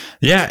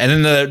 Yeah,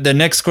 and then the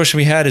next question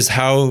we had is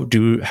how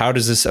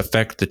does this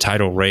affect the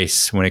title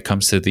race when it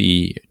comes to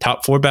the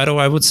top four battle,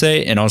 I would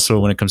say, and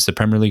also when it comes to the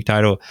Premier League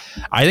title.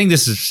 I think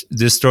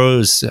this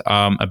throws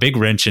a big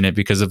wrench in it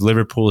because of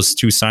Liverpool's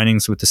two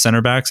signings with the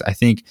center backs. I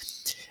think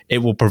it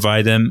will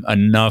provide them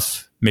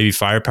enough maybe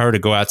firepower to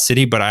go out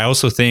City, but I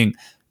also think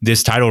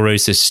this title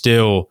race is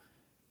still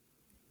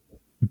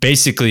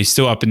basically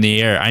still up in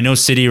the air. I know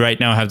City right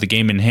now have the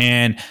game in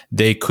hand.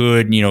 They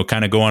could,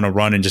 kind of go on a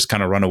run and just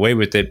kind of run away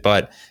with it.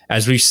 But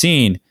as we've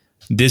seen,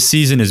 this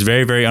season is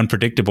very, very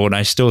unpredictable. And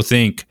I still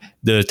think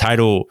the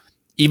title,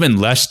 even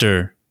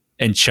Leicester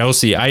and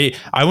Chelsea, I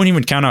wouldn't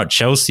even count out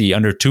Chelsea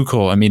under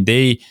Tuchel. I mean,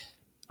 they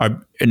are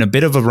in a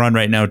bit of a run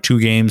right now, 2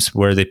 games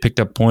where they picked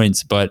up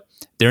points, but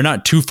they're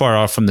not too far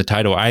off from the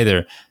title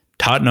either.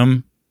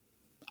 Tottenham,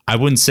 I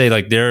wouldn't say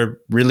like they're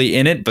really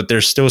in it, but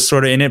they're still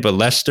sort of in it. But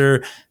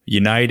Leicester,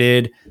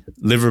 United,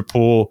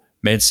 Liverpool,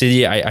 Man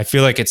City, I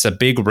feel like it's a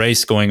big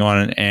race going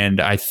on.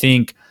 And I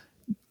think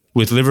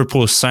with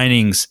Liverpool's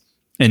signings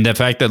and the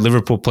fact that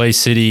Liverpool plays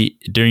City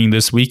during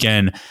this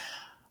weekend,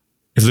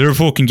 if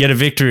Liverpool can get a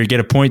victory or get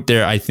a point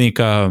there, I think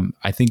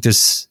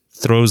this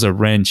throws a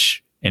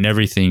wrench in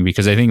everything,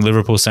 because I think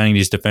Liverpool signing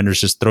these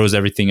defenders just throws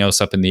everything else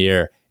up in the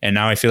air. And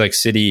now I feel like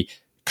City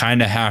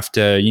kind of have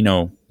to,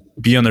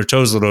 be on their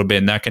toes a little bit,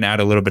 and that can add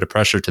a little bit of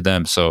pressure to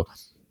them. So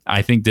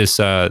I think this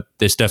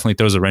definitely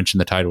throws a wrench in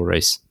the title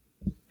race.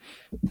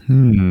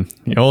 You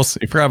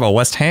forgot about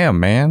West Ham,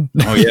 man.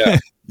 Oh yeah.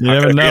 You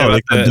never know.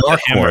 Like the dark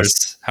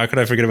Hammers. How could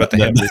I forget about the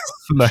Hammers?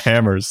 The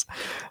Hammers,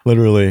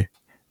 literally.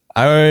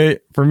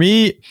 For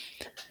me,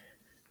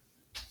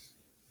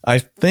 I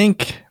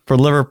think for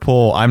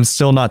Liverpool, I'm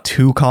still not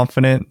too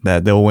confident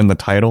that they'll win the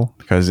title,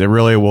 because it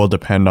really will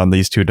depend on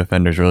these two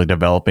defenders really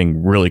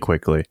developing really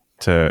quickly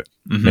to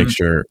make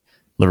sure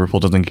Liverpool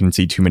doesn't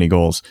concede too many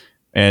goals.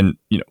 And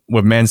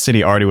with Man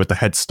City already with the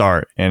head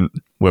start, and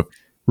with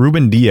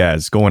Ruben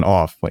Diaz going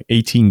off like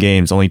 18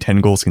 games, only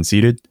 10 goals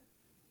conceded,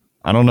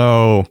 I don't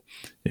know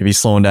if he's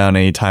slowing down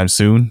anytime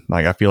soon.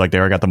 Like, I feel like they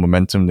already got the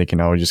momentum. They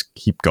can always just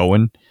keep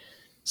going.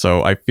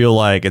 So I feel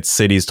like it's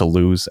City's to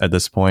lose at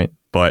this point.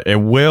 But it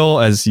will,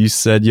 as you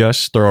said,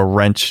 Yash, throw a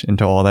wrench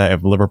into all that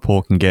if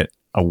Liverpool can get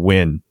a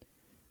win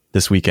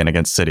this weekend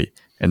against City.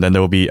 And then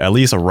there will be at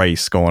least a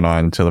race going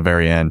on until the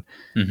very end.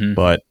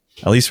 But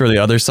at least for the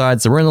other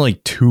sides, there weren't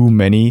like too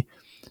many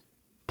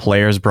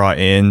players brought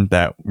in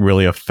that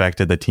really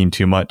affected the team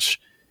too much.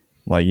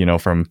 Like,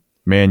 from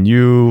Man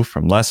U,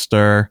 from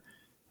Leicester,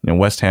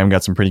 West Ham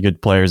got some pretty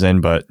good players in,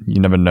 but you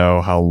never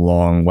know how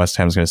long West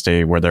Ham's going to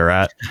stay where they're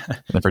at.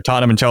 And then for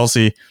Tottenham and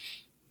Chelsea,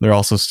 there are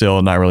also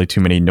still not really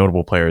too many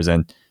notable players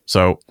in.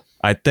 So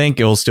I think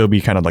it will still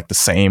be kind of like the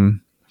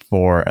same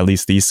for at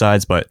least these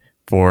sides. But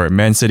for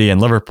Man City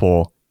and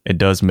Liverpool, it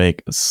does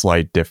make a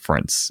slight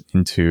difference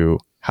into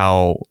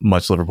how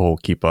much Liverpool will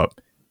keep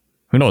up.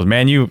 Who knows?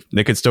 Man U,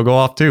 they could still go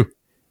off too.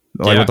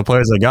 Like with the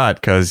players they got,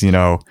 because, they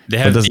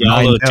have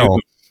Diallo too.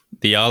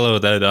 Diallo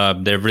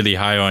that they're really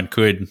high on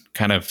could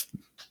kind of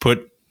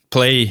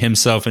play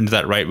himself into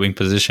that right wing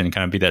position and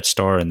kind of be that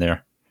star in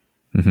there.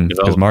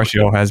 Because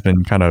Martial has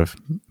been kind of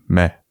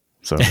meh.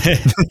 So he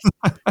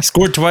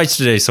scored twice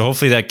today, so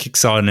hopefully that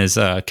kicks on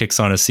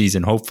his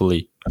season.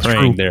 Hopefully,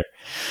 praying there.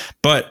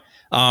 But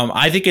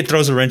I think it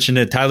throws a wrench in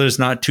it. Tyler's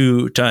not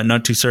too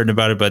certain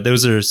about it, but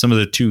those are some of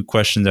the two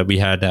questions that we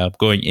had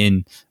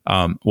going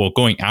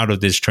out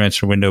of this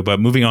transfer window. But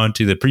moving on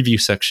to the preview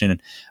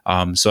section.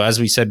 So as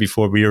we said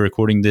before, we are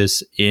recording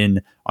this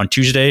on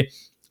Tuesday.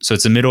 So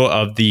it's the middle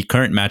of the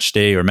current match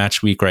day or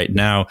match week right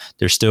now.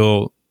 There's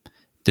still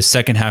the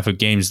second half of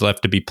games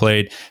left to be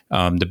played.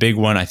 The big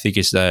one, I think,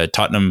 is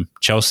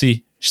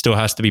Tottenham-Chelsea. Still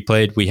has to be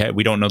played.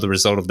 We don't know the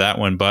result of that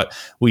one, but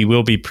we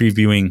will be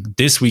previewing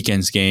this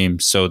weekend's game.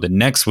 So the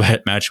next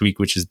match week,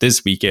 which is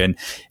this weekend.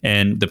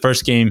 And the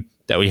first game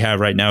that we have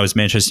right now is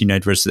Manchester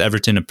United versus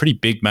Everton, a pretty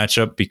big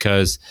matchup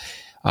because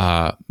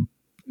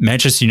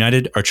Manchester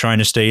United are trying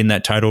to stay in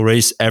that title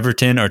race.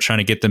 Everton are trying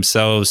to get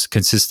themselves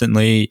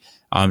consistently,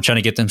 trying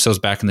to get themselves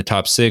back in the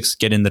top 6,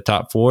 get in the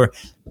top 4.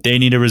 They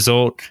need a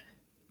result.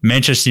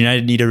 Manchester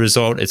United need a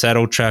result. It's at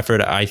Old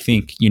Trafford. I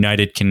think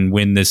United can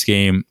win this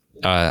game.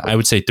 I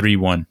would say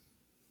 3-1.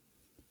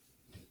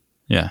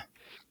 Yeah.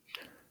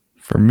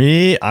 For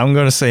me, I'm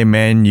going to say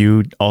Man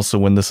U also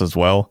win this as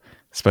well,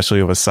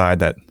 especially with a side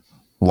that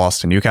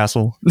lost to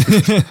Newcastle.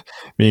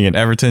 Being in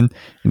Everton,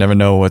 you never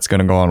know what's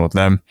going to go on with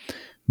them.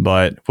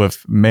 But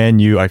with Man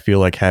U, I feel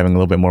like having a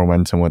little bit more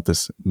momentum with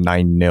this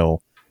 9-0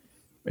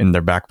 in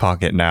their back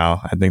pocket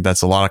now. I think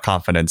that's a lot of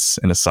confidence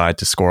in a side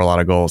to score a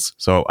lot of goals.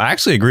 So I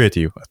actually agree with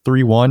you. A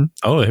 3-1.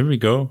 Oh, here we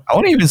go. I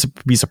wouldn't even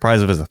be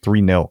surprised if it's a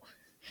 3-0.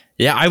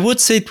 Yeah, I would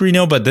say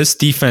 3-0, but this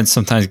defense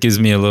sometimes gives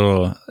me a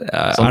little...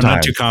 I'm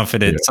not too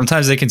confident. Yeah.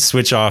 Sometimes they can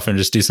switch off and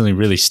just do something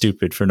really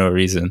stupid for no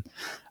reason.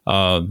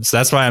 So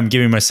that's why I'm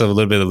giving myself a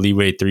little bit of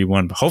leeway,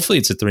 3-1. But hopefully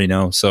it's a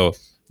 3-0. So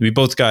we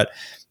both got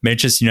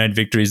Manchester United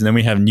victories, and then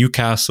we have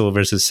Newcastle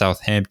versus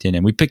Southampton.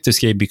 And we picked this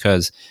game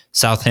because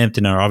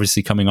Southampton are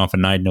obviously coming off a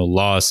 9-0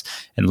 loss.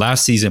 And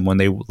last season, when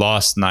they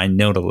lost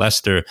 9-0 to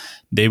Leicester,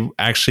 they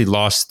actually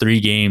lost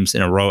 3 games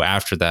in a row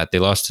after that. They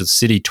lost to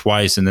City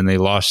twice, and then they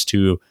lost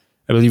to,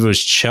 I believe it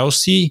was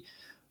Chelsea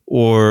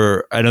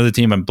or another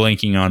team I'm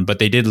blanking on, but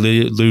they did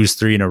lose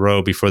 3 in a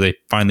row before they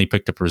finally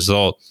picked up a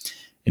result.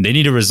 And they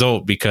need a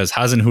result because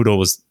Hasenhüttl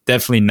was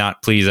definitely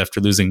not pleased after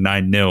losing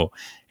 9-0.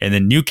 And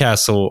then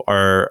Newcastle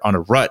are on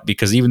a rut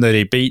because even though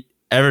they beat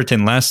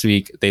Everton last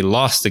week, they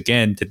lost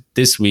again to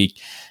this week.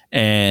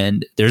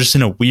 And they're just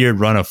in a weird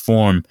run of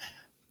form.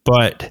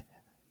 But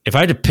if I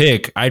had to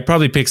pick, I'd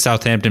probably pick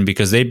Southampton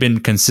because they've been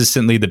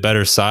consistently the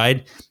better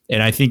side.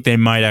 And I think they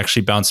might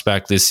actually bounce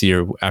back this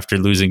year after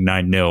losing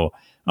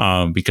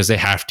 9-0 because they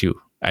have to.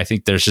 I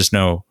think there's just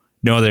no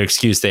other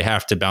excuse. They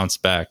have to bounce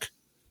back.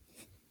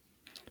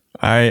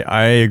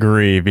 I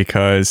agree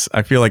because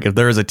I feel like if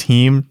there is a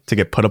team to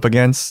get put up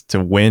against to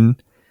win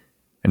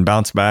and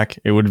bounce back,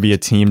 it would be a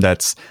team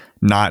that's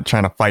not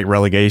trying to fight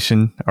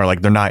relegation or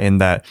like they're not in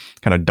that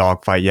kind of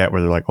dogfight yet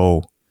where they're like,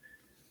 oh,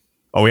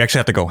 oh, we actually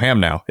have to go ham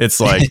now. It's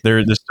like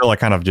they're still like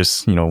kind of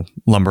just,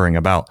 lumbering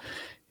about.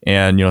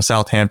 And,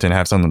 Southampton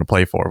have something to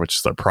play for, which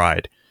is their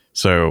pride.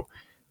 So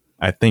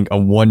I think a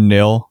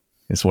 1-0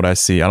 is what I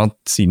see. I don't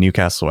see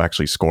Newcastle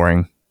actually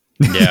scoring.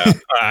 Yeah,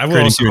 I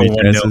will also go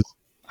 1-0.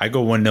 I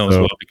go 1-0 as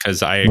well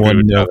because I agree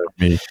with Tyler.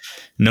 Me.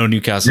 No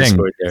Newcastle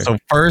scored there. So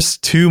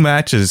first two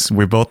matches,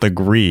 we both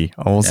agree.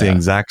 Almost the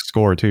exact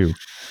score too.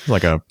 It's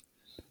like a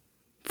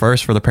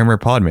first for the Premier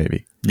Pod,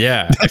 maybe.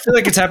 Yeah, I feel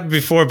like it's happened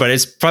before, but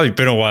it's probably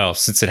been a while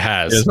since it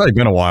has. Yeah, it's probably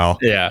been a while.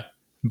 Yeah.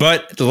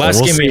 But the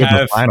last game we have,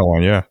 the final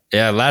one, yeah.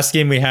 Yeah, last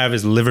game we have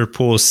is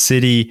Liverpool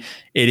City.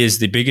 It is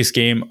the biggest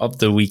game of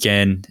the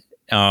weekend.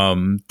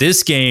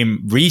 This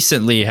game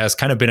recently has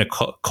kind of been a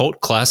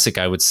cult classic,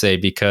 I would say,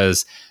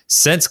 because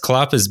since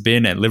Klopp has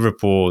been at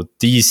Liverpool,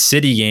 these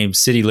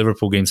City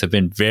Liverpool games have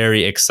been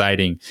very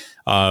exciting.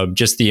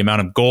 Just the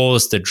amount of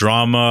goals, the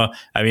drama.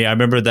 I mean, I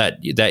remember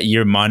that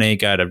year Mane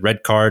got a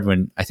red card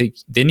when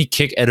didn't he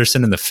kick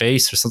Ederson in the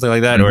face or something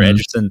like that, or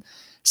Ederson.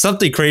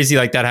 Something crazy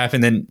like that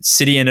happened. Then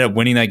City ended up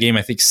winning that game,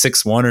 I think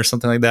 6-1 or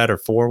something like that, or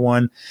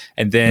 4-1.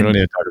 And then we don't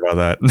need to talk about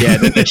that. Yeah,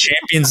 then the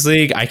Champions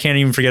League. I can't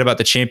even forget about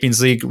the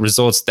Champions League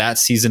results that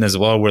season as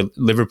well, where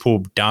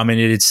Liverpool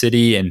dominated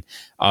City, and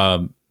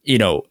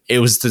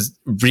it was this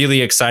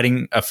really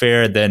exciting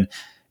affair. Then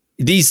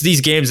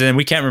these games, and then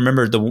we can't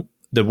remember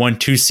the one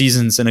 2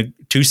 seasons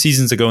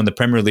ago in the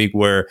Premier League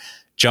where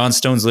John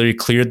Stones literally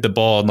cleared the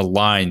ball on the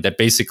line that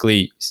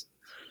basically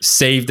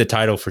saved the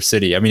title for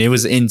City. I mean, it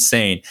was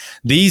insane.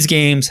 These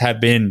games have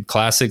been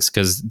classics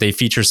because they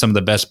feature some of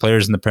the best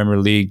players in the Premier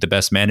League, the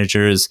best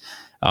managers.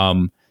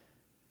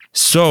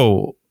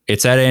 So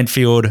it's at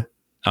Anfield.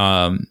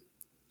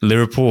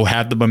 Liverpool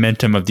have the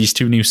momentum of these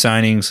 2 new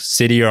signings.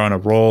 City are on a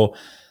roll.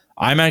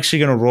 I'm actually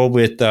going to roll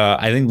with,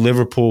 I think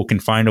Liverpool can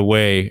find a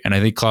way, and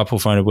I think Klopp will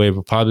find a way.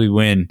 Will probably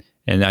win,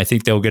 and I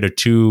think they'll get a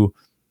 2.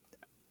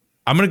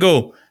 I'm going to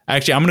go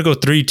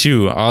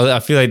 3-2. I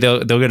feel like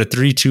they'll get a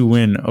 3-2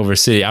 win over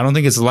City. I don't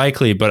think it's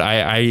likely, but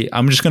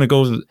I'm just going to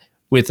go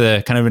with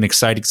a kind of an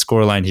exciting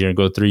scoreline here and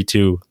go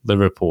 3-2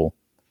 Liverpool.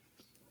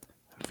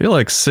 I feel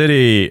like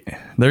City,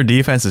 their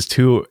defense is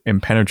too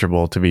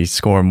impenetrable to be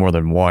scoring more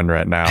than 1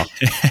 right now.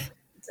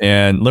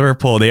 And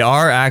Liverpool, they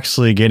are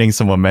actually getting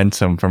some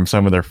momentum from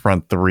some of their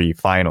front 3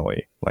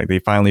 finally. Like they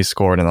finally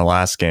scored in the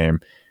last game,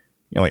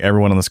 like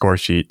everyone on the score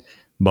sheet.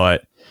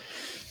 But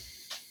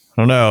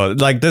I don't know.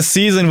 Like this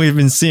season, we've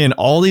been seeing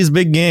all these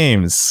big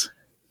games,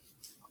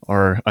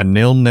 or a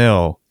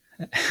 0-0,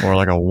 or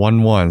like a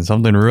 1-1,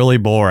 something really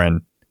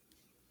boring.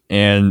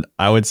 And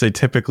I would say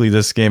typically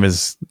this game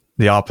is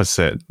the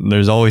opposite.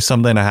 There's always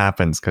something that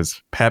happens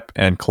because Pep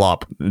and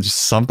Klopp, there's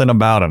just something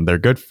about them. They're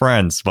good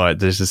friends, but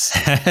there's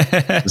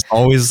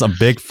always a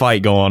big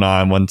fight going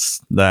on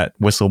once that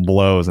whistle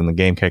blows and the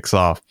game kicks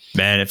off.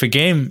 Man, if a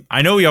game,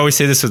 I know we always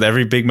say this with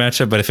every big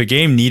matchup, but if a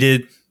game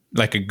needed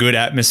like a good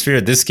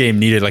atmosphere, this game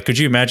needed, like, could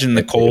you imagine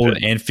the cold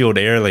Anfield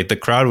air? Like the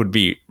crowd would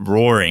be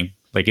roaring.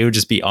 Like it would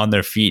just be on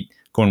their feet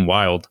going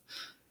wild.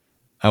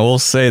 I will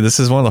say this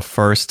is one of the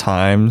first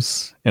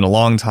times in a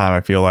long time I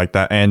feel like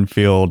that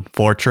Anfield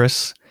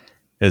Fortress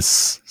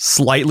is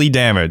slightly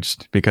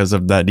damaged because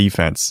of that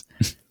defense.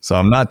 So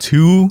I'm not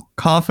too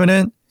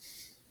confident,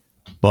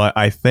 but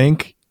I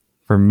think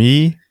for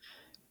me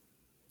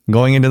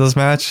going into this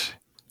match,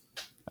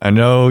 I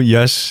know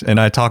Yash and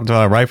I talked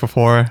about it right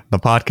before the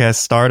podcast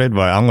started,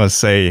 but I'm going to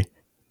say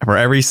for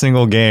every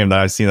single game that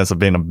I've seen that's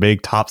been a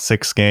big top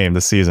 6 game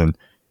this season,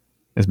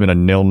 it's been a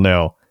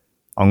 0-0.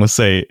 I'm going to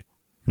say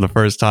for the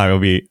first time it'll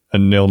be a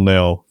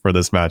 0-0 for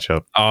this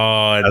matchup. Oh,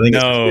 I think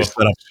it's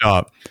set up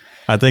shop.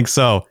 I think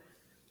so.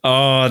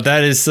 Oh,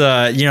 that is,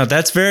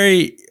 that's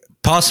very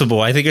possible.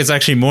 I think it's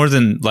actually more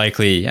than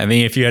likely. I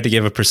mean, if you had to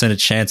give a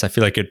percentage chance, I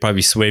feel like it'd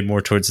probably sway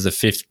more towards the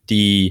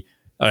 50,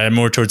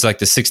 more towards like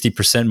the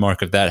 60%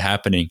 mark of that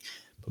happening.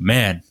 But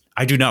man,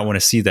 I do not want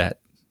to see that.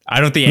 I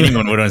don't think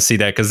anyone would want to see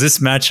that because this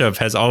matchup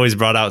has always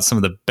brought out some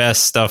of the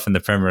best stuff in the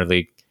Premier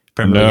League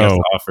has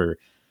to offer.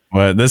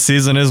 But this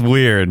season is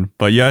weird.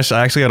 But Yash,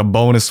 I actually got a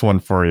bonus one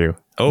for you.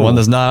 Oh. One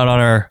that's not on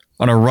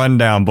our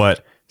rundown,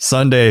 but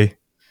Sunday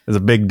is a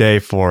big day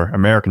for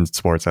American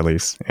sports, at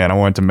least. And I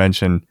wanted to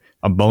mention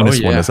a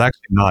bonus one that's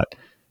actually not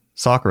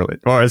soccer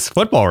related, or it's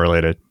football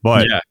related.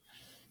 But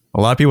a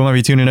lot of people might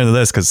be tuning into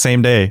this because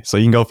same day. So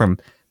you can go from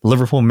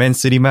Liverpool Man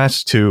City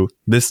match to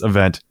this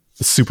event,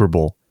 the Super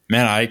Bowl.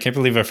 Man, I can't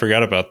believe I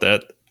forgot about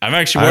that. I'm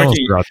actually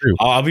working.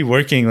 I'll be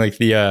working like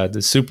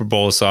the Super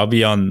Bowl, so I'll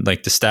be on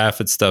like the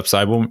staff and stuff. So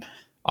I won't.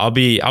 I'll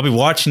be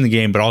watching the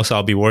game, but also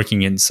I'll be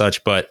working and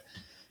such. But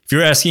if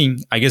you're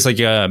asking, I guess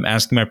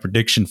asking my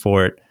prediction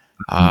for it,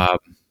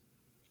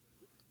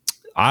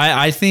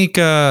 I think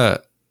I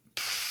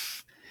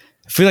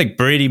feel like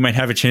Brady might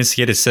have a chance to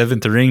get his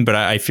 7th ring, but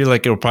I feel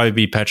like it'll probably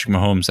be Patrick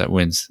Mahomes that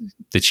wins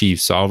the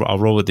Chiefs. So I'll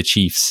roll with the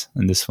Chiefs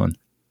in this one.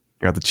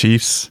 You got the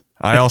Chiefs.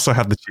 I also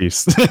have the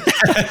Chiefs.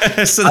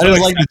 So I don't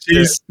like the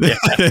Chiefs. Yeah.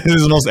 This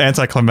is the most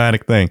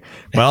anticlimactic thing.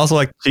 But I also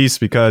like the Chiefs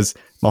because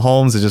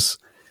Mahomes is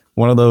just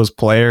one of those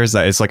players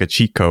that is like a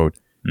cheat code.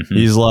 Mm-hmm.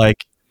 He's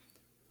like,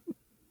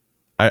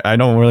 I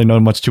don't really know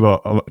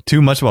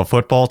too much about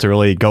football to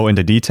really go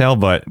into detail,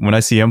 but when I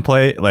see him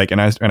play, like, and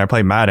I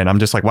play Madden, I'm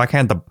just like, why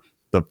can't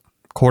the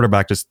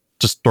quarterback just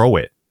throw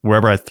it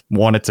wherever I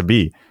want it to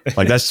be?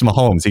 Like, that's just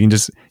Mahomes.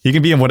 He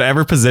can be in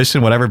whatever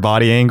position, whatever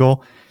body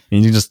angle, and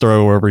he can just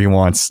throw it wherever he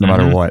wants, no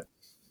matter what.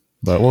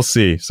 But we'll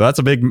see. So it's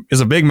a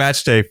big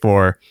match day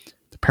for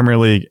the Premier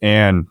League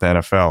and the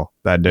NFL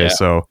that day. Yeah.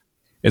 So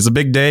it's a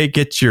big day.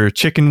 Get your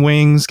chicken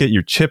wings, get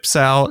your chips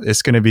out.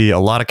 It's going to be a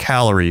lot of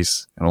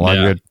calories and a lot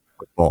of good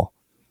football.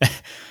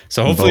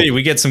 So hopefully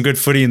we get some good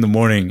footy in the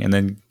morning and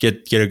then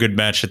get a good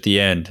match at the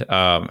end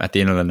of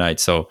the night.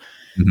 So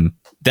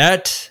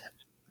that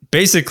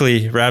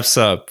basically wraps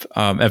up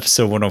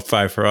episode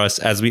 105 for us.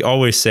 As we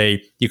always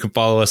say, you can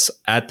follow us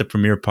at the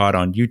Premier Pod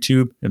on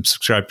YouTube and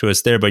subscribe to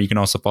us there, but you can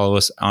also follow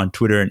us on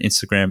Twitter and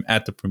Instagram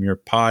at the Premier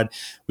Pod.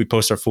 We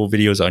post our full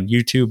videos on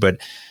YouTube, but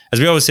as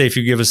we always say, if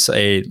you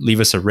leave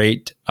us a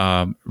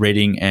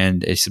rating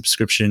and a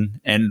subscription,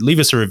 and leave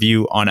us a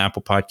review on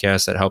Apple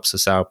Podcasts, that helps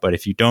us out. But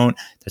if you don't,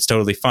 that's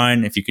totally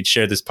fine. If you could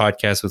share this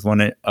podcast with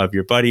one of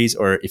your buddies,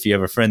 or if you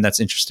have a friend that's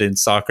interested in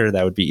soccer,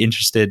 that would be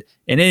interested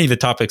in any of the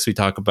topics we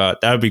talk about,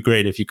 that would be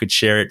great if you could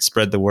share it,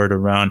 spread the word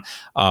around.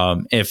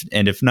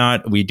 If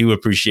not, we do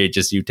appreciate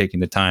just you taking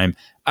the time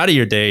out of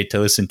your day to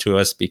listen to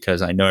us,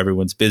 because I know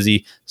everyone's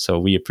busy. So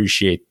we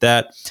appreciate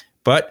that.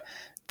 But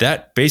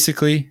that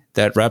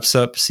wraps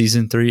up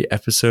season 3,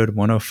 episode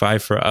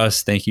 105 for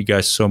us. Thank you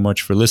guys so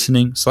much for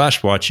listening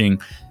 /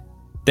 watching.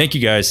 Thank you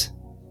guys.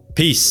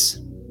 Peace.